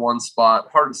number 1 spot.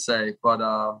 Hard to say, but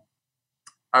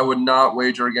I would not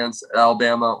wager against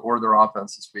Alabama or their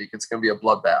offense this week. It's going to be a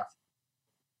bloodbath.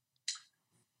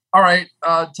 All right,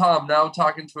 Tom, now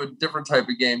talking to a different type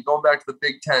of game. Going back to the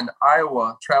Big Ten,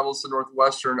 Iowa travels to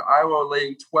Northwestern. Iowa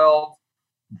laying 12,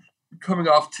 coming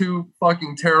off 2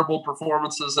 fucking terrible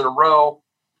performances in a row.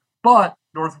 But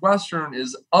Northwestern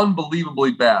is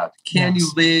unbelievably bad. Can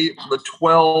you lay the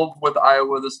 12 with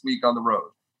Iowa this week on the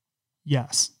road?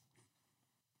 Yes.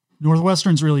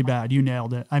 Northwestern's really bad. You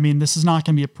nailed it. I mean, this is not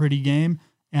going to be a pretty game,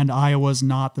 and Iowa's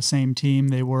not the same team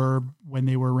they were when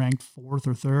they were ranked 4th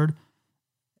or 3rd.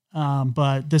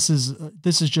 But this is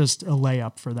just a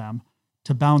layup for them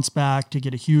to bounce back, to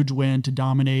get a huge win, to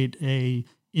dominate a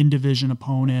in-division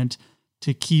opponent,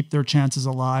 to keep their chances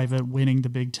alive at winning the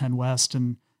Big Ten West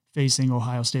and facing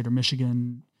Ohio State or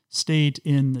Michigan State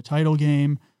in the title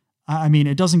game. I mean,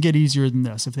 it doesn't get easier than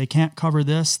this. If they can't cover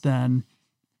this, then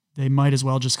they might as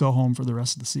well just go home for the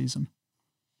rest of the season.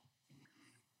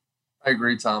 I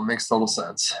agree, Tom. Makes total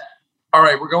sense. All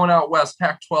right, we're going out west,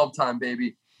 Pac-12 time,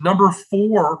 baby. Number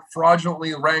 4,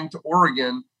 fraudulently ranked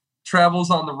Oregon, travels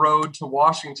on the road to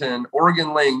Washington.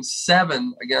 Oregon laying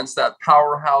 7 against that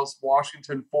powerhouse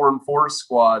Washington 4-4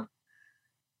 squad.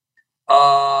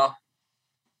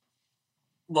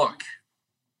 Look,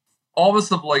 all of us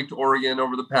have liked Oregon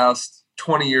over the past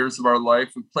 20 years of our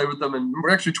life. We played with them in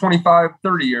actually 25,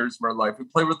 30 years of our life. We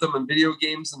played with them in video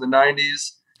games in the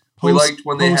 90s. We liked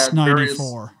when they had various.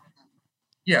 94.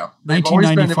 Yeah.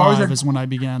 1995 is when I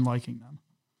began liking them.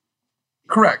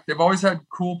 Correct. They've always had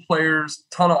cool players,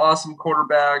 ton of awesome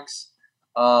quarterbacks,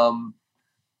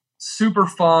 super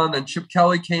fun. And Chip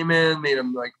Kelly came in, made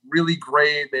him really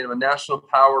great, made him a national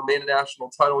power, made a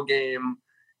national title game.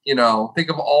 Think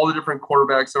of all the different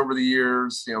quarterbacks over the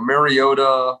years.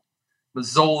 Mariota,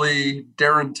 Mazzoli,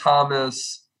 Darren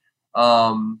Thomas,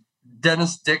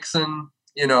 Dennis Dixon.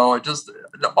 Just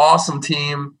an awesome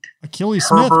team. Achilles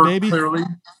Smith, baby. Clearly.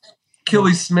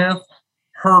 Achilles Smith,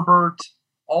 Herbert.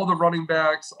 All the running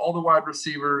backs, all the wide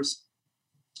receivers.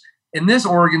 And this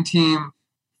Oregon team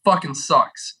fucking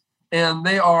sucks. And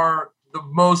they are the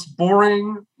most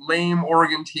boring, lame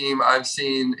Oregon team I've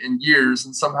seen in years,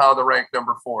 and somehow they're ranked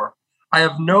number 4. I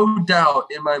have no doubt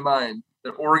in my mind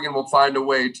that Oregon will find a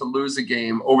way to lose a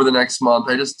game over the next month.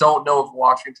 I just don't know if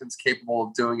Washington's capable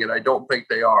of doing it. I don't think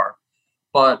they are.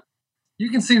 But you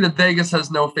can see that Vegas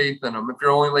has no faith in them if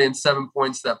you're only laying 7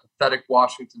 points to that pathetic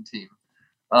Washington team.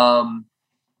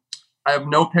 I have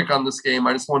no pick on this game.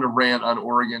 I just want to rant on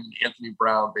Oregon and Anthony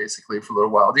Brown basically for a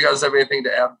little while. Do you guys have anything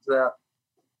to add to that?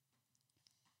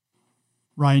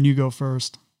 Ryan, you go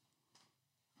first.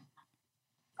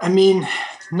 I mean,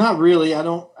 not really. I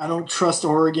don't trust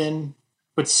Oregon,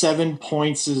 but 7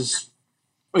 points is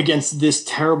against this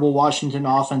terrible Washington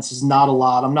offense is not a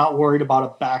lot. I'm not worried about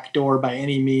a backdoor by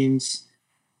any means.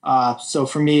 So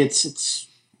for me, it's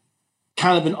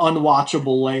kind of an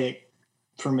unwatchable lay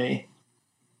for me.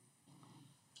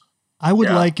 I would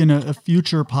like in a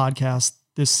future podcast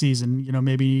this season,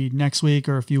 maybe next week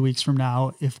or a few weeks from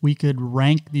now, if we could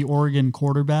rank the Oregon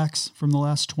quarterbacks from the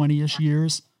last 20-ish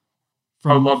years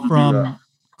from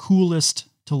coolest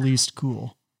to least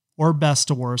cool or best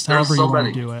to worst, however you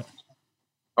want to do it.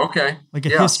 Okay. Like a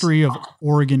history of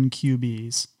Oregon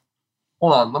QBs.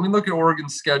 Hold on. Let me look at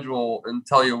Oregon's schedule and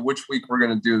tell you which week we're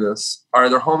going to do this. All right.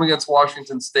 They're home against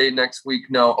Washington State next week.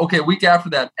 No. Okay. Week after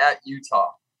that at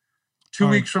Utah. 2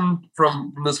 weeks from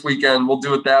this weekend. We'll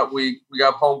do it that week. We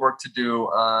got homework to do,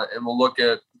 and we'll look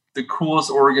at the coolest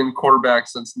Oregon quarterback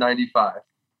since 95.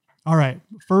 All right.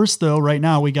 First, though, right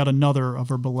now we got another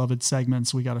of our beloved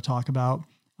segments we got to talk about.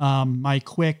 My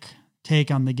quick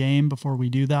take on the game before we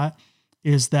do that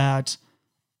is that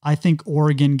I think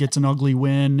Oregon gets an ugly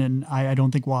win, and I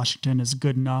don't think Washington is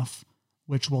good enough,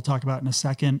 which we'll talk about in a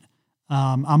second.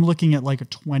 I'm looking at like a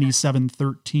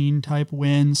 27-13 type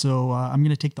win. So I'm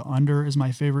going to take the under as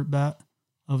my favorite bet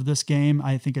of this game.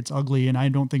 I think it's ugly, and I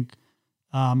don't think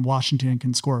Washington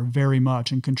can score very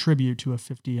much and contribute to a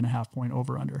 50.5 point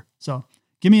over under. So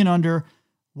give me an under.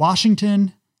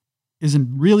 Washington is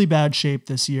in really bad shape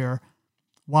this year.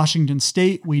 Washington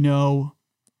State, we know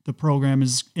the program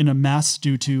is in a mess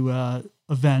due to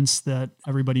events that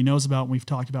everybody knows about and we've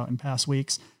talked about in past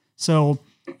weeks. So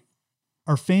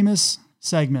our famous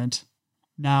segment,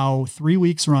 now 3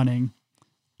 weeks running,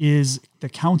 is the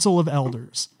Council of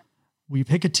Elders. We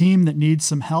pick a team that needs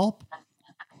some help.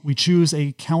 We choose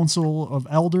a council of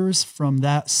elders from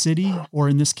that city, or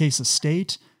in this case, a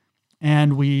state,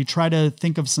 and we try to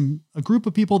think of a group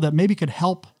of people that maybe could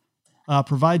help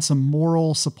provide some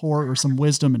moral support or some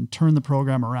wisdom and turn the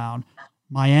program around.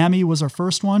 Miami was our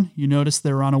first one. You notice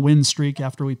they were on a win streak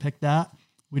after we picked that.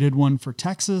 We did one for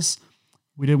Texas.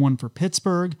 We did one for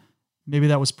Pittsburgh. Maybe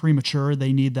that was premature.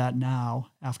 They need that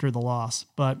now after the loss.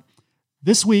 But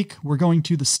this week, we're going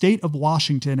to the state of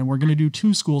Washington, and we're going to do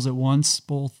two schools at once.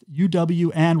 Both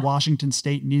UW and Washington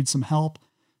State need some help.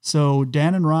 So,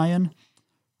 Dan and Ryan,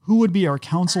 who would be our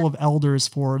council of elders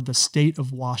for the state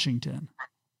of Washington?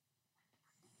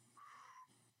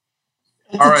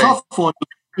 It's a tough one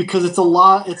because it's a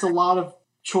lot of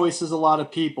choices, a lot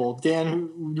of people.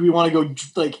 Dan, do we want to go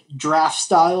like draft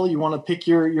style? You want to pick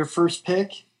your first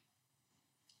pick?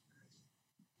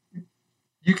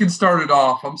 You can start it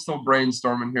off. I'm still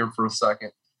brainstorming here for a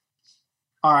second.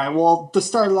 All right. Well, to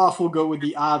start it off, we'll go with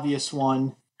the obvious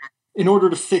one. In order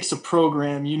to fix a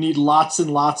program, you need lots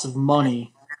and lots of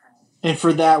money. And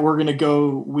for that, we're going to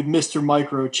go with Mr.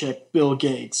 Microchip, Bill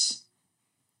Gates.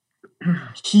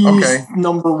 He's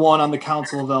number one on the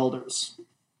Council of Elders.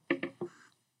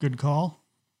 Good call.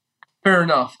 Fair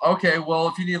enough. Okay, well,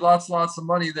 if you need lots and lots of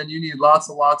money, then you need lots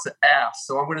and lots of ass.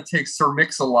 So I'm going to take Sir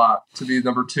Mix-a-Lot to be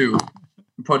number 2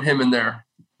 and put him in there.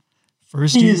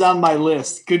 First, he's on my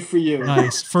list. Good for you.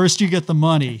 Nice. First you get the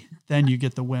money, then you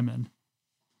get the women.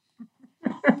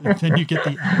 And then you get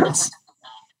the ass.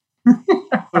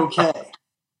 Okay.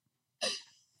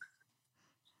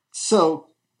 So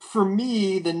for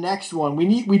me, the next one,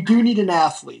 we do need an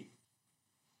athlete.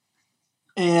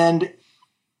 And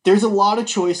there's a lot of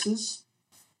choices.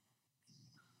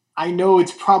 I know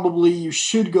it's probably you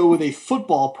should go with a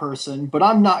football person, but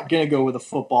I'm not going to go with a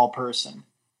football person.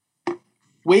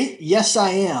 Wait, yes, I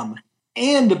am.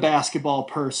 And a basketball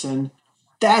person.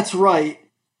 That's right.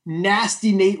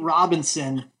 Nasty Nate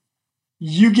Robinson.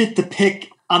 You get the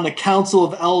pick on the Council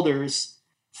of Elders.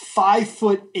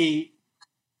 5'8",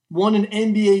 won an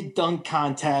NBA dunk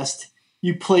contest.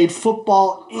 You played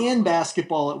football and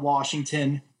basketball at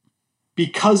Washington.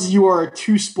 Because you are a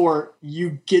two-sport,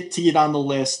 you get to get on the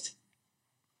list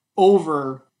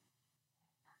over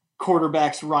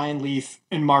quarterbacks Ryan Leaf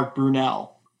and Mark Brunell.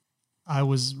 I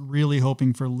was really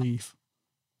hoping for Leaf.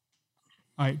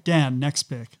 All right, Dan, next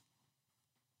pick.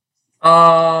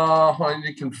 I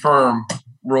need to confirm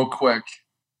real quick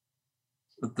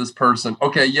with this person.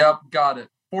 Okay, yep, got it.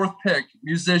 4th pick,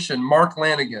 musician, Mark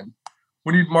Lanigan.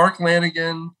 We need Mark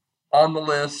Lanigan on the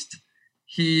list.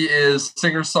 He is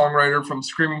singer-songwriter from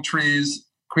Screaming Trees,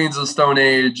 Queens of the Stone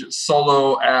Age,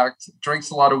 solo act, drinks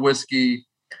a lot of whiskey,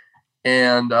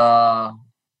 and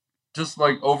just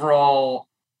like overall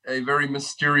a very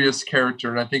mysterious character.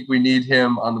 And I think we need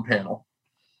him on the panel.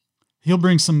 He'll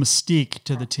bring some mystique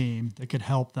to the team that could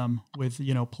help them with,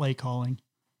 play calling.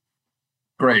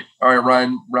 Great. All right,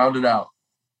 Ryan, round it out.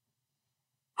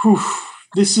 Whew.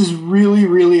 This is really,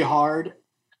 really hard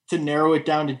to narrow it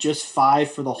down to just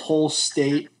 5 for the whole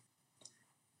state.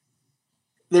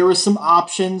 there were some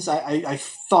options. I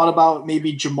thought about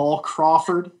maybe Jamal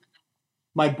Crawford.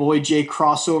 My boy Jay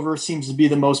Crossover seems to be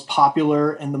the most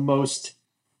popular and the most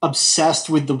obsessed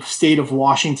with the state of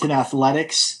Washington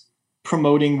athletics,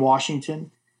 promoting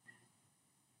Washington.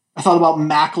 I thought about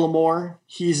Macklemore.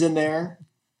 He's in there.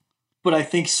 But I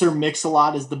think Sir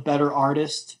Mix-a-Lot is the better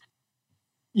artist.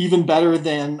 Even better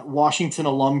than Washington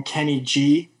alum Kenny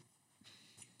G.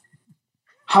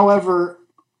 However,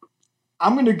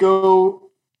 I'm going to go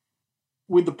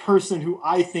with the person who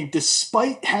I think,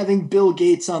 despite having Bill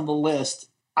Gates on the list,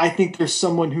 I think there's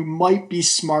someone who might be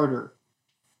smarter.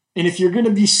 And if you're going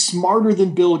to be smarter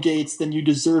than Bill Gates, then you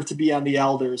deserve to be on the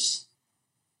Elders.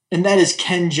 And that is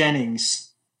Ken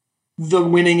Jennings, the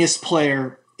winningest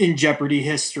player in Jeopardy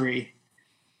history.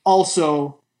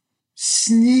 Also,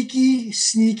 sneaky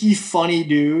funny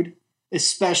dude,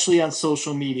 especially on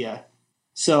social media.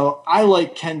 So I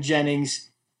like Ken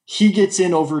Jennings. He gets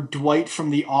in over Dwight from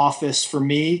The Office for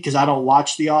me because I don't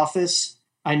watch The Office.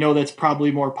 I know that's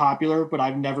probably more popular, but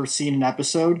I've never seen an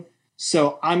episode.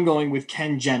 So I'm going with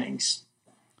Ken Jennings.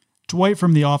 Dwight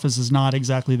from The Office is not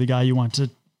exactly the guy you want to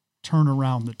turn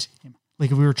around the team.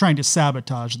 Like if we were trying to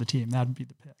sabotage the team, that'd be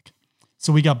the pick.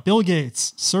 So we got Bill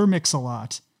Gates, Sir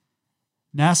Mix-a-Lot,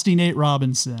 Nasty Nate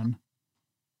Robinson,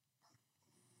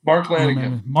 Mark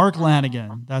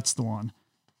Lanigan. That's the one.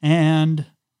 And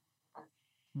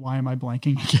why am I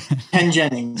blanking again? Ken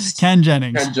Jennings. Ken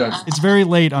Jennings. It's very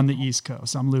late on the East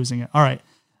Coast. I'm losing it. All right.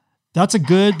 That's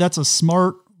a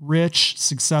smart, rich,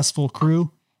 successful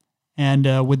crew.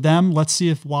 And with them, let's see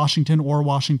if Washington or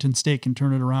Washington State can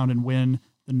turn it around and win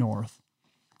the North.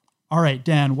 All right,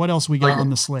 Dan, what else we got on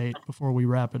the slate before we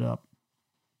wrap it up?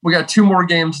 We got two more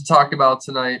games to talk about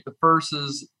tonight. The first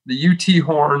is the UT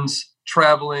Horns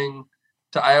traveling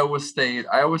to Iowa State.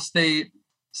 Iowa State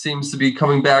seems to be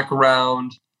coming back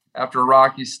around after a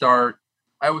rocky start.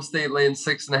 Iowa State laying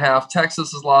 6.5.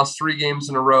 Texas has lost 3 games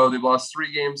in a row. They've lost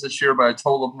 3 games this year by a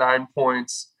total of 9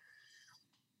 points.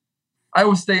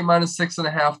 Iowa State minus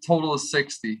 6.5, total is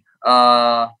 60.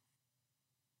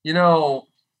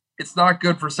 It's not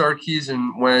good for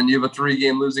Sarkisian when you have a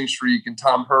 3-game losing streak and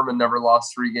Tom Herman never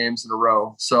lost 3 games in a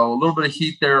row. So a little bit of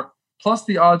heat there. Plus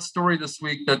the odd story this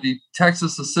week that the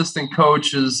Texas assistant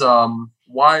coach's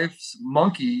wife's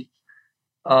monkey.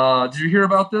 Did you hear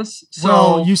about this?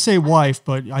 Well, you say wife,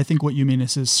 but I think what you mean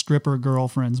is his stripper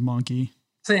girlfriend's monkey.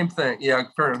 Same thing. Yeah,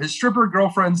 fair enough. His stripper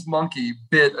girlfriend's monkey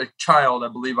bit a child, I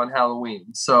believe, on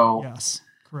Halloween. So yes,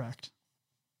 correct.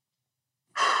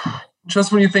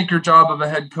 Just when you think your job of a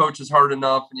head coach is hard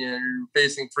enough and you're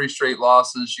facing 3 straight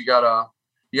losses, you got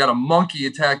a monkey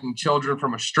attacking children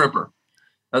from a stripper.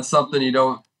 That's something you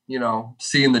don't,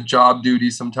 see in the job duty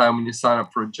sometime when you sign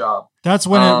up for a job. That's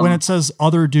when it says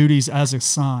other duties as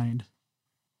assigned.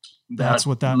 That's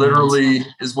what that literally means.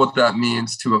 Is what that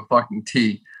means to a fucking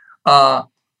T.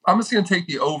 I'm just going to take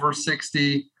the over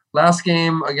 60. Last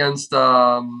game against,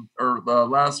 the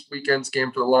last weekend's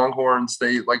game for the Longhorns,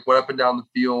 they went up and down the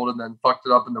field and then fucked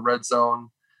it up in the red zone.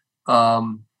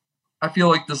 I feel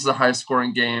like this is a high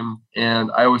scoring game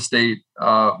and Iowa State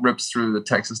rips through the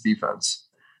Texas defense.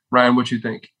 Ryan, what you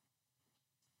think?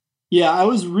 Yeah, I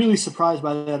was really surprised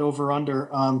by that over under,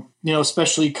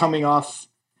 especially coming off.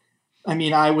 I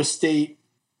mean, Iowa State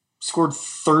scored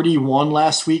 31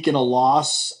 last week in a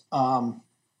loss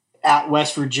at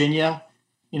West Virginia.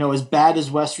 As bad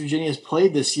as West Virginia has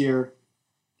played this year,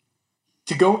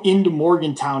 to go into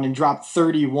Morgantown and drop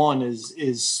 31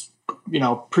 is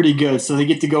pretty good. So they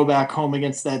get to go back home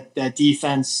against that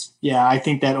defense. Yeah, I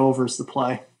think that over is the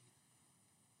play.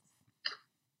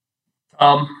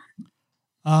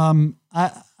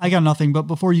 I got nothing, but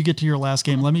before you get to your last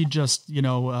game, let me just,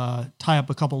 tie up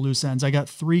a couple loose ends. I got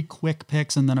 3 quick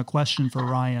picks and then a question for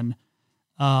Ryan.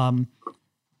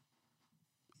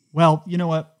 Well, you know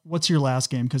what? What's your last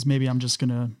game? Because maybe I'm just going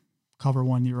to cover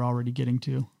one you're already getting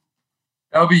to.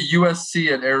 That'll be USC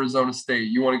at Arizona State.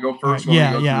 You want to go first?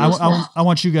 Yeah. I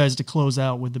want you guys to close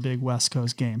out with the big West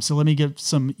Coast game. So let me get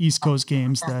some East Coast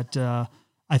games that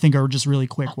I think are just really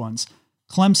quick ones.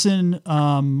 Clemson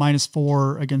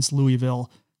 -4 against Louisville.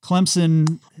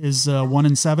 Clemson is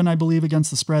 1-7, I believe, against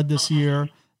the spread this year.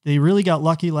 They really got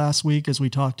lucky last week, as we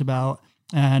talked about,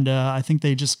 and I think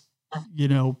they just,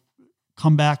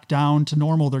 come back down to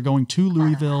normal. They're going to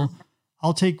Louisville.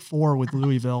 I'll take 4 with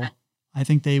Louisville. I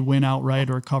think they win outright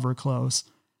or cover close.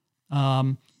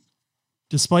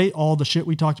 Despite all the shit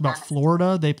we talked about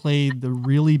Florida, they played the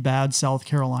really bad South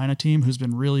Carolina team who's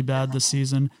been really bad this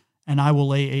season. And I will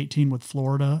lay 18 with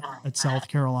Florida at South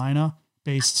Carolina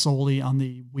based solely on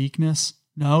the weakness.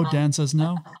 No, Dan says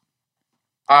no.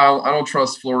 I don't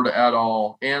trust Florida at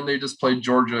all. And they just played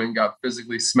Georgia and got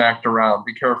physically smacked around.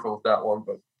 Be careful with that one,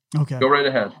 but okay. Go right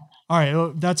ahead. All right.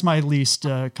 Well, that's my least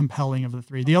compelling of the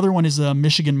three. The other one is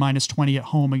Michigan -20 at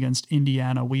home against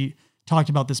Indiana. We talked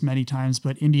about this many times,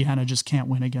 but Indiana just can't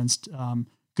win against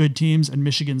good teams. And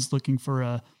Michigan's looking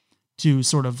for to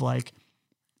sort of like,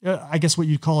 I guess what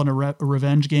you'd call a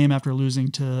revenge game after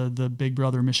losing to the big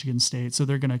brother Michigan State. So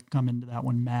they're going to come into that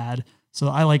one mad. So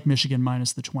I like Michigan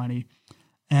 -20.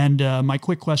 And my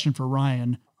quick question for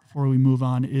Ryan before we move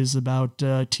on is about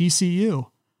TCU.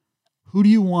 Who do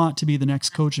you want to be the next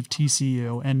coach of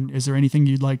TCU? And is there anything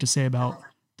you'd like to say about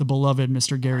the beloved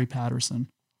Mr. Gary Patterson?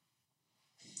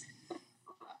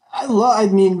 I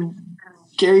mean,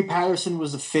 Gary Patterson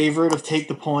was a favorite of Take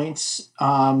the Points.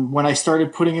 When I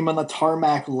started putting him on the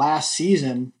tarmac last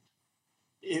season,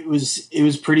 it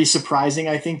was pretty surprising,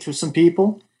 I think, to some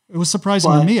people. It was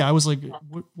surprising to me. I was like,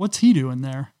 what's he doing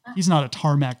there? He's not a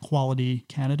tarmac quality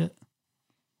candidate.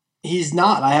 He's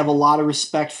not. I have a lot of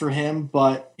respect for him,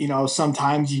 but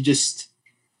sometimes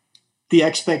the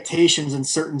expectations in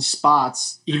certain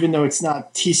spots, even though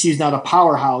TCU's not a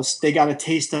powerhouse, they got a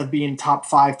taste of being top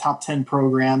 5, top 10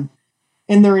 program,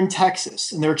 and they're in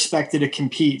Texas and they're expected to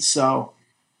compete. So,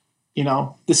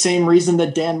 the same reason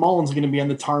that Dan Mullen's going to be on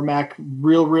the tarmac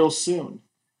real soon.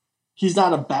 He's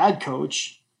not a bad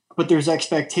coach, but there's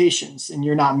expectations and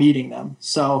you're not meeting them.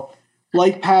 So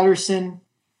like Patterson,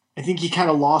 I think he kind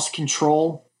of lost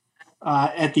control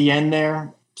at the end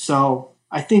there. So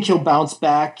I think he'll bounce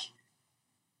back.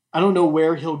 I don't know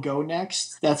where he'll go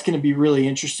next. That's going to be really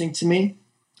interesting to me.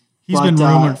 He's been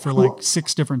rumored for like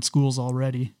 6 different schools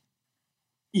already.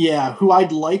 Yeah, who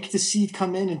I'd like to see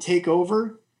come in and take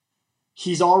over.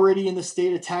 He's already in the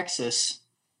state of Texas.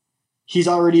 He's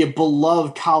already a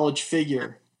beloved college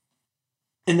figure.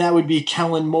 And that would be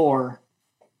Kellen Moore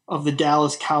of the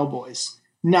Dallas Cowboys.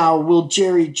 Now, will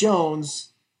Jerry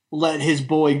Jones let his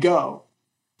boy go?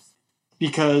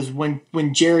 Because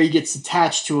when Jerry gets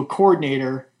attached to a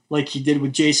coordinator, like he did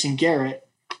with Jason Garrett,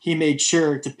 he made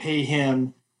sure to pay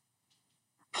him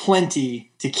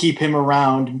plenty to keep him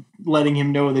around, letting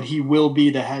him know that he will be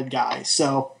the head guy.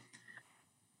 So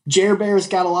Jer Bear's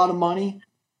got a lot of money.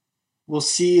 We'll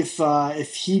see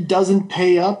if he doesn't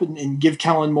pay up and give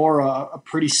Kellen Moore a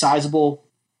pretty sizable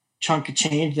chunk of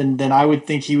change, then I would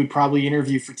think he would probably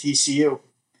interview for TCU.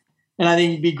 And I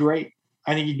think he'd be great.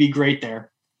 I think he'd be great there.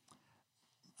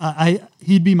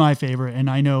 He'd be my favorite, and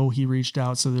I know he reached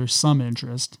out, so there's some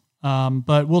interest.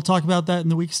 But we'll talk about that in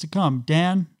the weeks to come.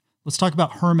 Dan, let's talk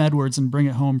about Herm Edwards and bring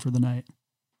it home for the night.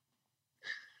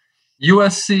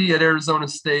 USC at Arizona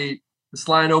State. This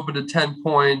line opened at 10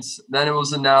 points. Then it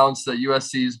was announced that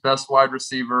USC's best wide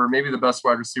receiver, maybe the best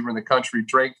wide receiver in the country,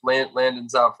 Drake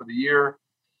Landon's out for the year.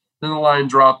 Then the line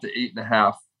dropped to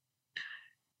 8.5.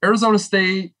 Arizona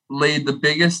State laid the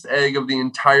biggest egg of the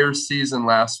entire season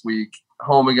last week,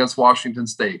 home against Washington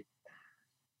State.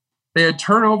 They had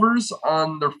turnovers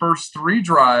on their first 3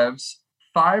 drives,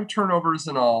 5 turnovers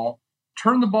in all,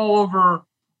 turned the ball over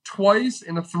twice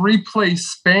in a 3-play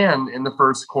span in the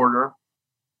first quarter.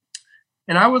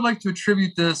 And I would like to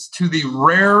attribute this to the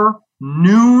rare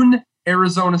noon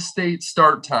Arizona State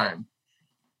start time.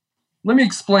 Let me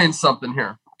explain something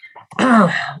here.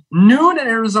 Noon at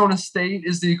Arizona State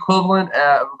is the equivalent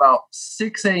of about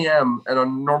 6 a.m. at a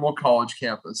normal college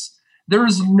campus. There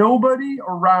is nobody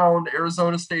around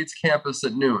Arizona State's campus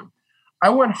at noon. I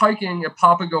went hiking at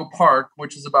Papago Park,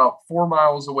 which is about 4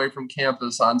 miles away from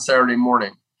campus on Saturday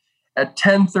morning at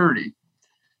 10:30.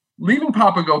 Leaving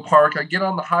Papago Park, I get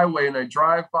on the highway and I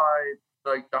drive by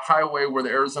like the highway where the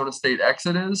Arizona State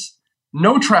exit is.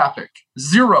 No traffic,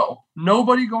 0.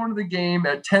 Nobody going to the game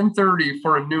at 10:30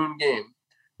 for a noon game.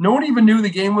 No one even knew the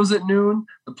game was at noon.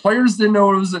 The players didn't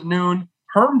know it was at noon.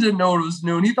 Herm didn't know it was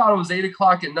noon. He thought it was 8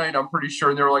 o'clock at night, I'm pretty sure.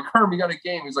 And they were like, Herm, you got a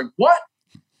game. He's like, what?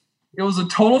 It was a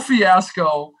total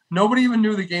fiasco. Nobody even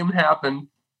knew the game happened.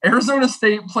 Arizona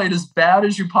State played as bad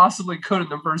as you possibly could in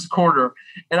the first quarter.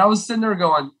 And I was sitting there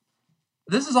going,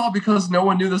 this is all because no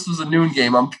one knew this was a noon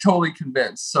game. I'm totally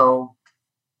convinced. So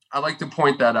I like to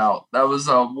point that out. That was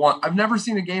one. I've never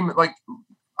seen a game like,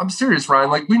 I'm serious, Ryan.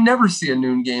 Like, we never see a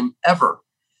noon game ever.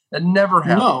 That never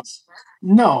happens.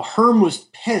 No, Herm was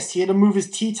pissed. He had to move his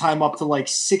tee time up to like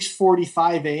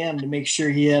 6:45 a.m. to make sure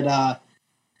he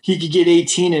could get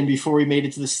 18 in before he made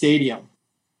it to the stadium.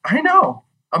 I know.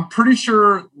 I'm pretty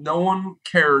sure no one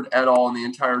cared at all in the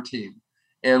entire team.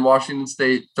 And Washington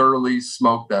State thoroughly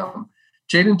smoked them.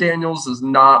 Jaden Daniels is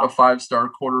not a 5-star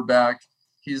quarterback.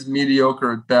 He's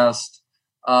mediocre at best.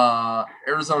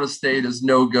 Arizona State is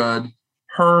no good.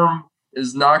 Herm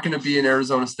is not going to be in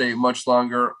Arizona State much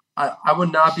longer. I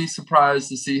would not be surprised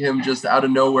to see him just out of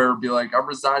nowhere be like, I'm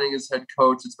resigning as head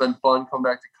coach. It's been fun coming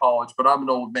back to college, but I'm an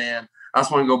old man. I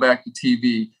just want to go back to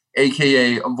TV,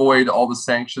 AKA avoid all the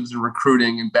sanctions and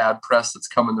recruiting and bad press that's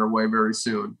coming their way very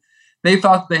soon. They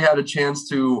thought they had a chance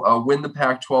to win the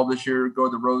Pac-12 this year, go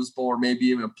to the Rose Bowl, or maybe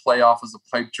even a playoff as a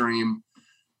pipe dream.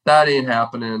 That ain't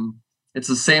happening. It's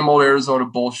the same old Arizona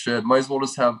bullshit. Might as well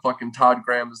just have fucking Todd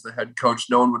Graham as the head coach.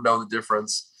 No one would know the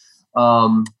difference.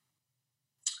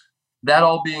 That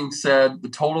all being said, the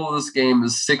total of this game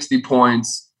is 60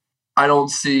 points. I don't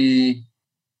see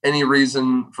any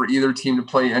reason for either team to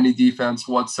play any defense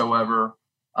whatsoever.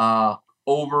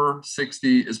 Over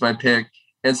 60 is my pick.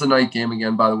 It's a night game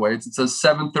again, by the way. It's a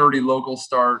 7:30 local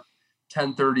start,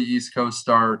 10:30 East Coast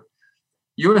start.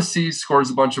 USC scores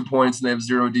a bunch of points and they have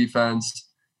zero defense.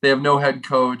 They have no head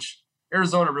coach.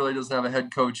 Arizona really doesn't have a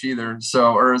head coach either.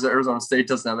 Or Arizona State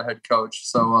doesn't have a head coach.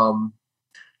 So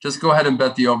just go ahead and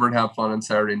bet the over and have fun on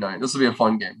Saturday night. This will be a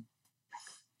fun game.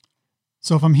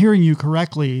 So if I'm hearing you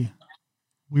correctly,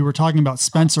 we were talking about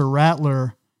Spencer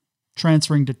Rattler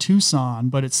transferring to Tucson,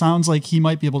 but it sounds like he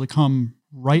might be able to come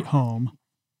right home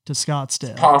to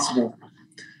Scottsdale. Possible.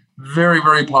 Very,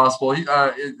 very possible.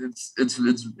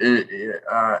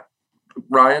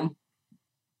 Ryan?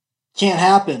 Can't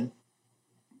happen.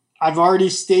 I've already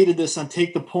stated this on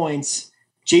Take the Points.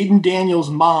 Jaden Daniels'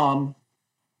 mom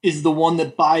is the one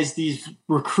that buys these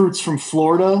recruits from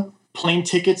Florida plane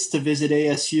tickets to visit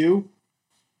ASU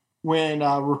when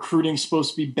recruiting's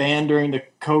supposed to be banned during the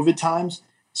COVID times.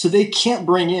 So they can't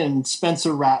bring in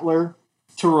Spencer Rattler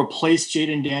to replace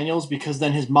Jaden Daniels because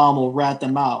then his mom will rat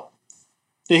them out.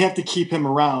 They have to keep him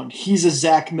around. He's a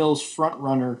Zach Mills front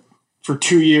runner for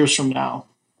 2 years from now.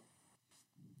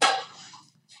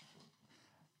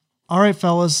 All right,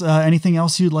 fellas. Anything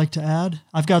else you'd like to add?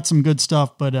 I've got some good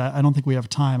stuff, but I don't think we have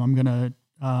time. I'm going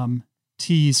to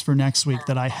tease for next week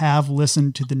that I have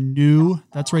listened to the new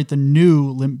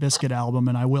Limp Bizkit album,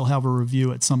 and I will have a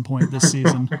review at some point this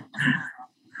season.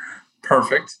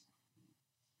 Perfect.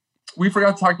 We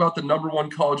forgot to talk about the number one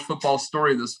college football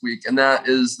story this week, and that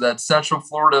is that Central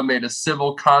Florida made a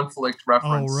civil conflict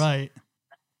reference. Oh, right.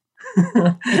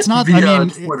 It's not,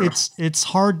 it's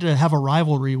hard to have a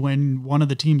rivalry when one of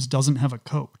the teams doesn't have a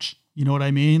coach. You know what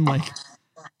I mean? Like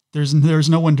there's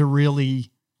no one to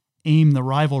really aim the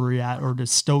rivalry at or to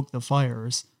stoke the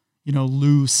fires. You know,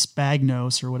 Lou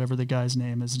Spagnos or whatever the guy's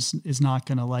name is not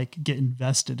going to like get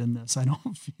invested in this. I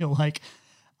don't feel like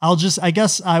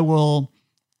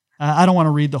I don't want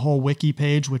to read the whole wiki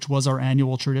page, which was our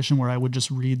annual tradition where I would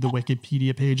just read the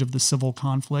Wikipedia page of the civil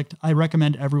conflict. I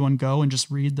recommend everyone go and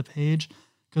just read the page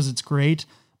because it's great.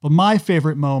 But my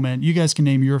favorite moment, you guys can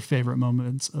name your favorite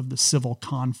moments of the civil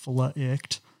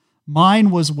conflict.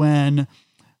 Mine was when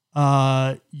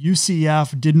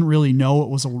UCF didn't really know it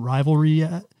was a rivalry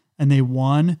yet, and they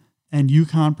won, and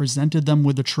UConn presented them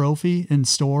with the trophy in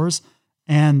stores,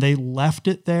 and they left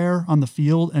it there on the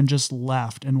field and just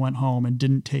left and went home and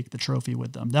didn't take the trophy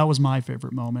with them. That was my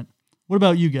favorite moment. What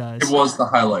about you guys? It was the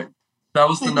highlight. That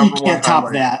was the number one highlight.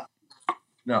 Top that.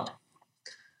 No.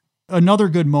 Another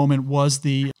good moment was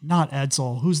not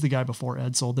Edsall. Who's the guy before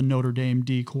Edsall? The Notre Dame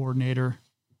D coordinator.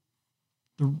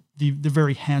 The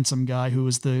very handsome guy who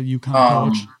was the UConn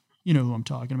coach. You know who I'm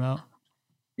talking about.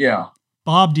 Yeah.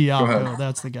 Bob Diaco.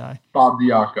 That's the guy. Bob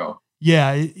Diaco.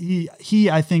 Yeah, he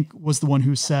I think was the one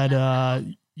who said,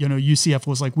 UCF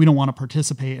was like, we don't want to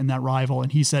participate in that rival.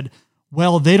 And he said,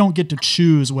 well, they don't get to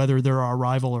choose whether they're our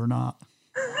rival or not.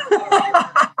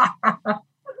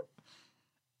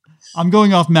 I'm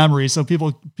going off memory, so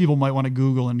people might want to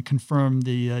Google and confirm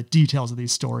the details of the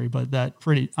story, but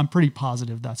I'm pretty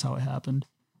positive that's how it happened.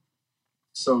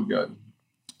 So good.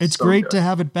 It's so great to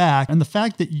have it back. And the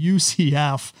fact that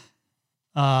UCF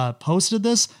posted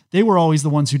this, they were always the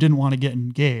ones who didn't want to get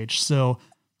engaged. So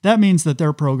that means that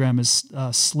their program has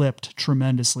slipped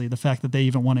tremendously. The fact that they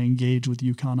even want to engage with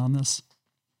UConn on this.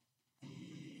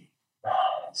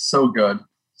 So good.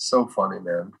 So funny,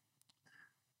 man.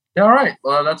 Yeah, all right.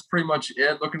 Well, that's pretty much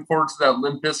it. Looking forward to that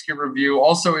Limp Bizkit review.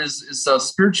 Also, is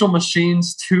Spiritual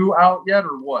Machines 2 out yet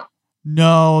or what?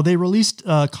 No, they released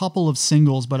a couple of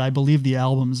singles, but I believe the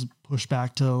album's pushed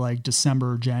back to like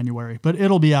December or January. But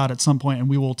it'll be out at some point, and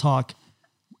we will talk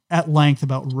at length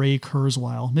about Ray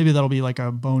Kurzweil. Maybe that'll be like a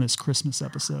bonus Christmas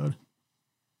episode.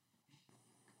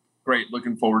 Great.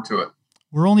 Looking forward to it.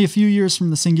 We're only a few years from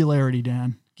the singularity,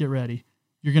 Dan. Get ready.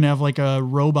 You're going to have like a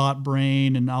robot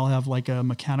brain, and I'll have like a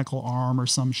mechanical arm or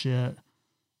some shit.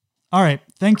 All right.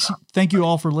 Thank you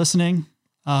all for listening.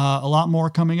 A lot more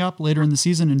coming up later in the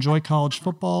season. Enjoy college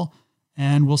football,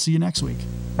 and we'll see you next week.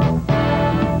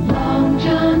 Long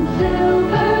John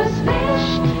Silver's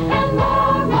fish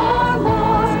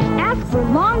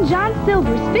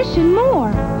fish and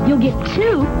more. You'll get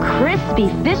 2 crispy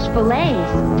fish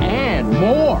fillets. And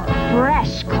more.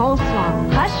 Fresh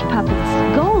coleslaw, hush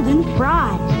puppies, golden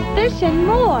fries. Fish and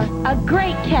more. A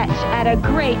great catch at a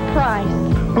great price.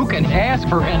 Who can ask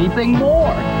for anything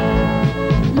more?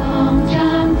 Long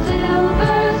John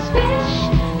Silver's fish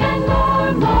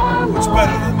and more. What's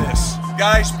better than this?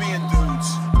 Guys being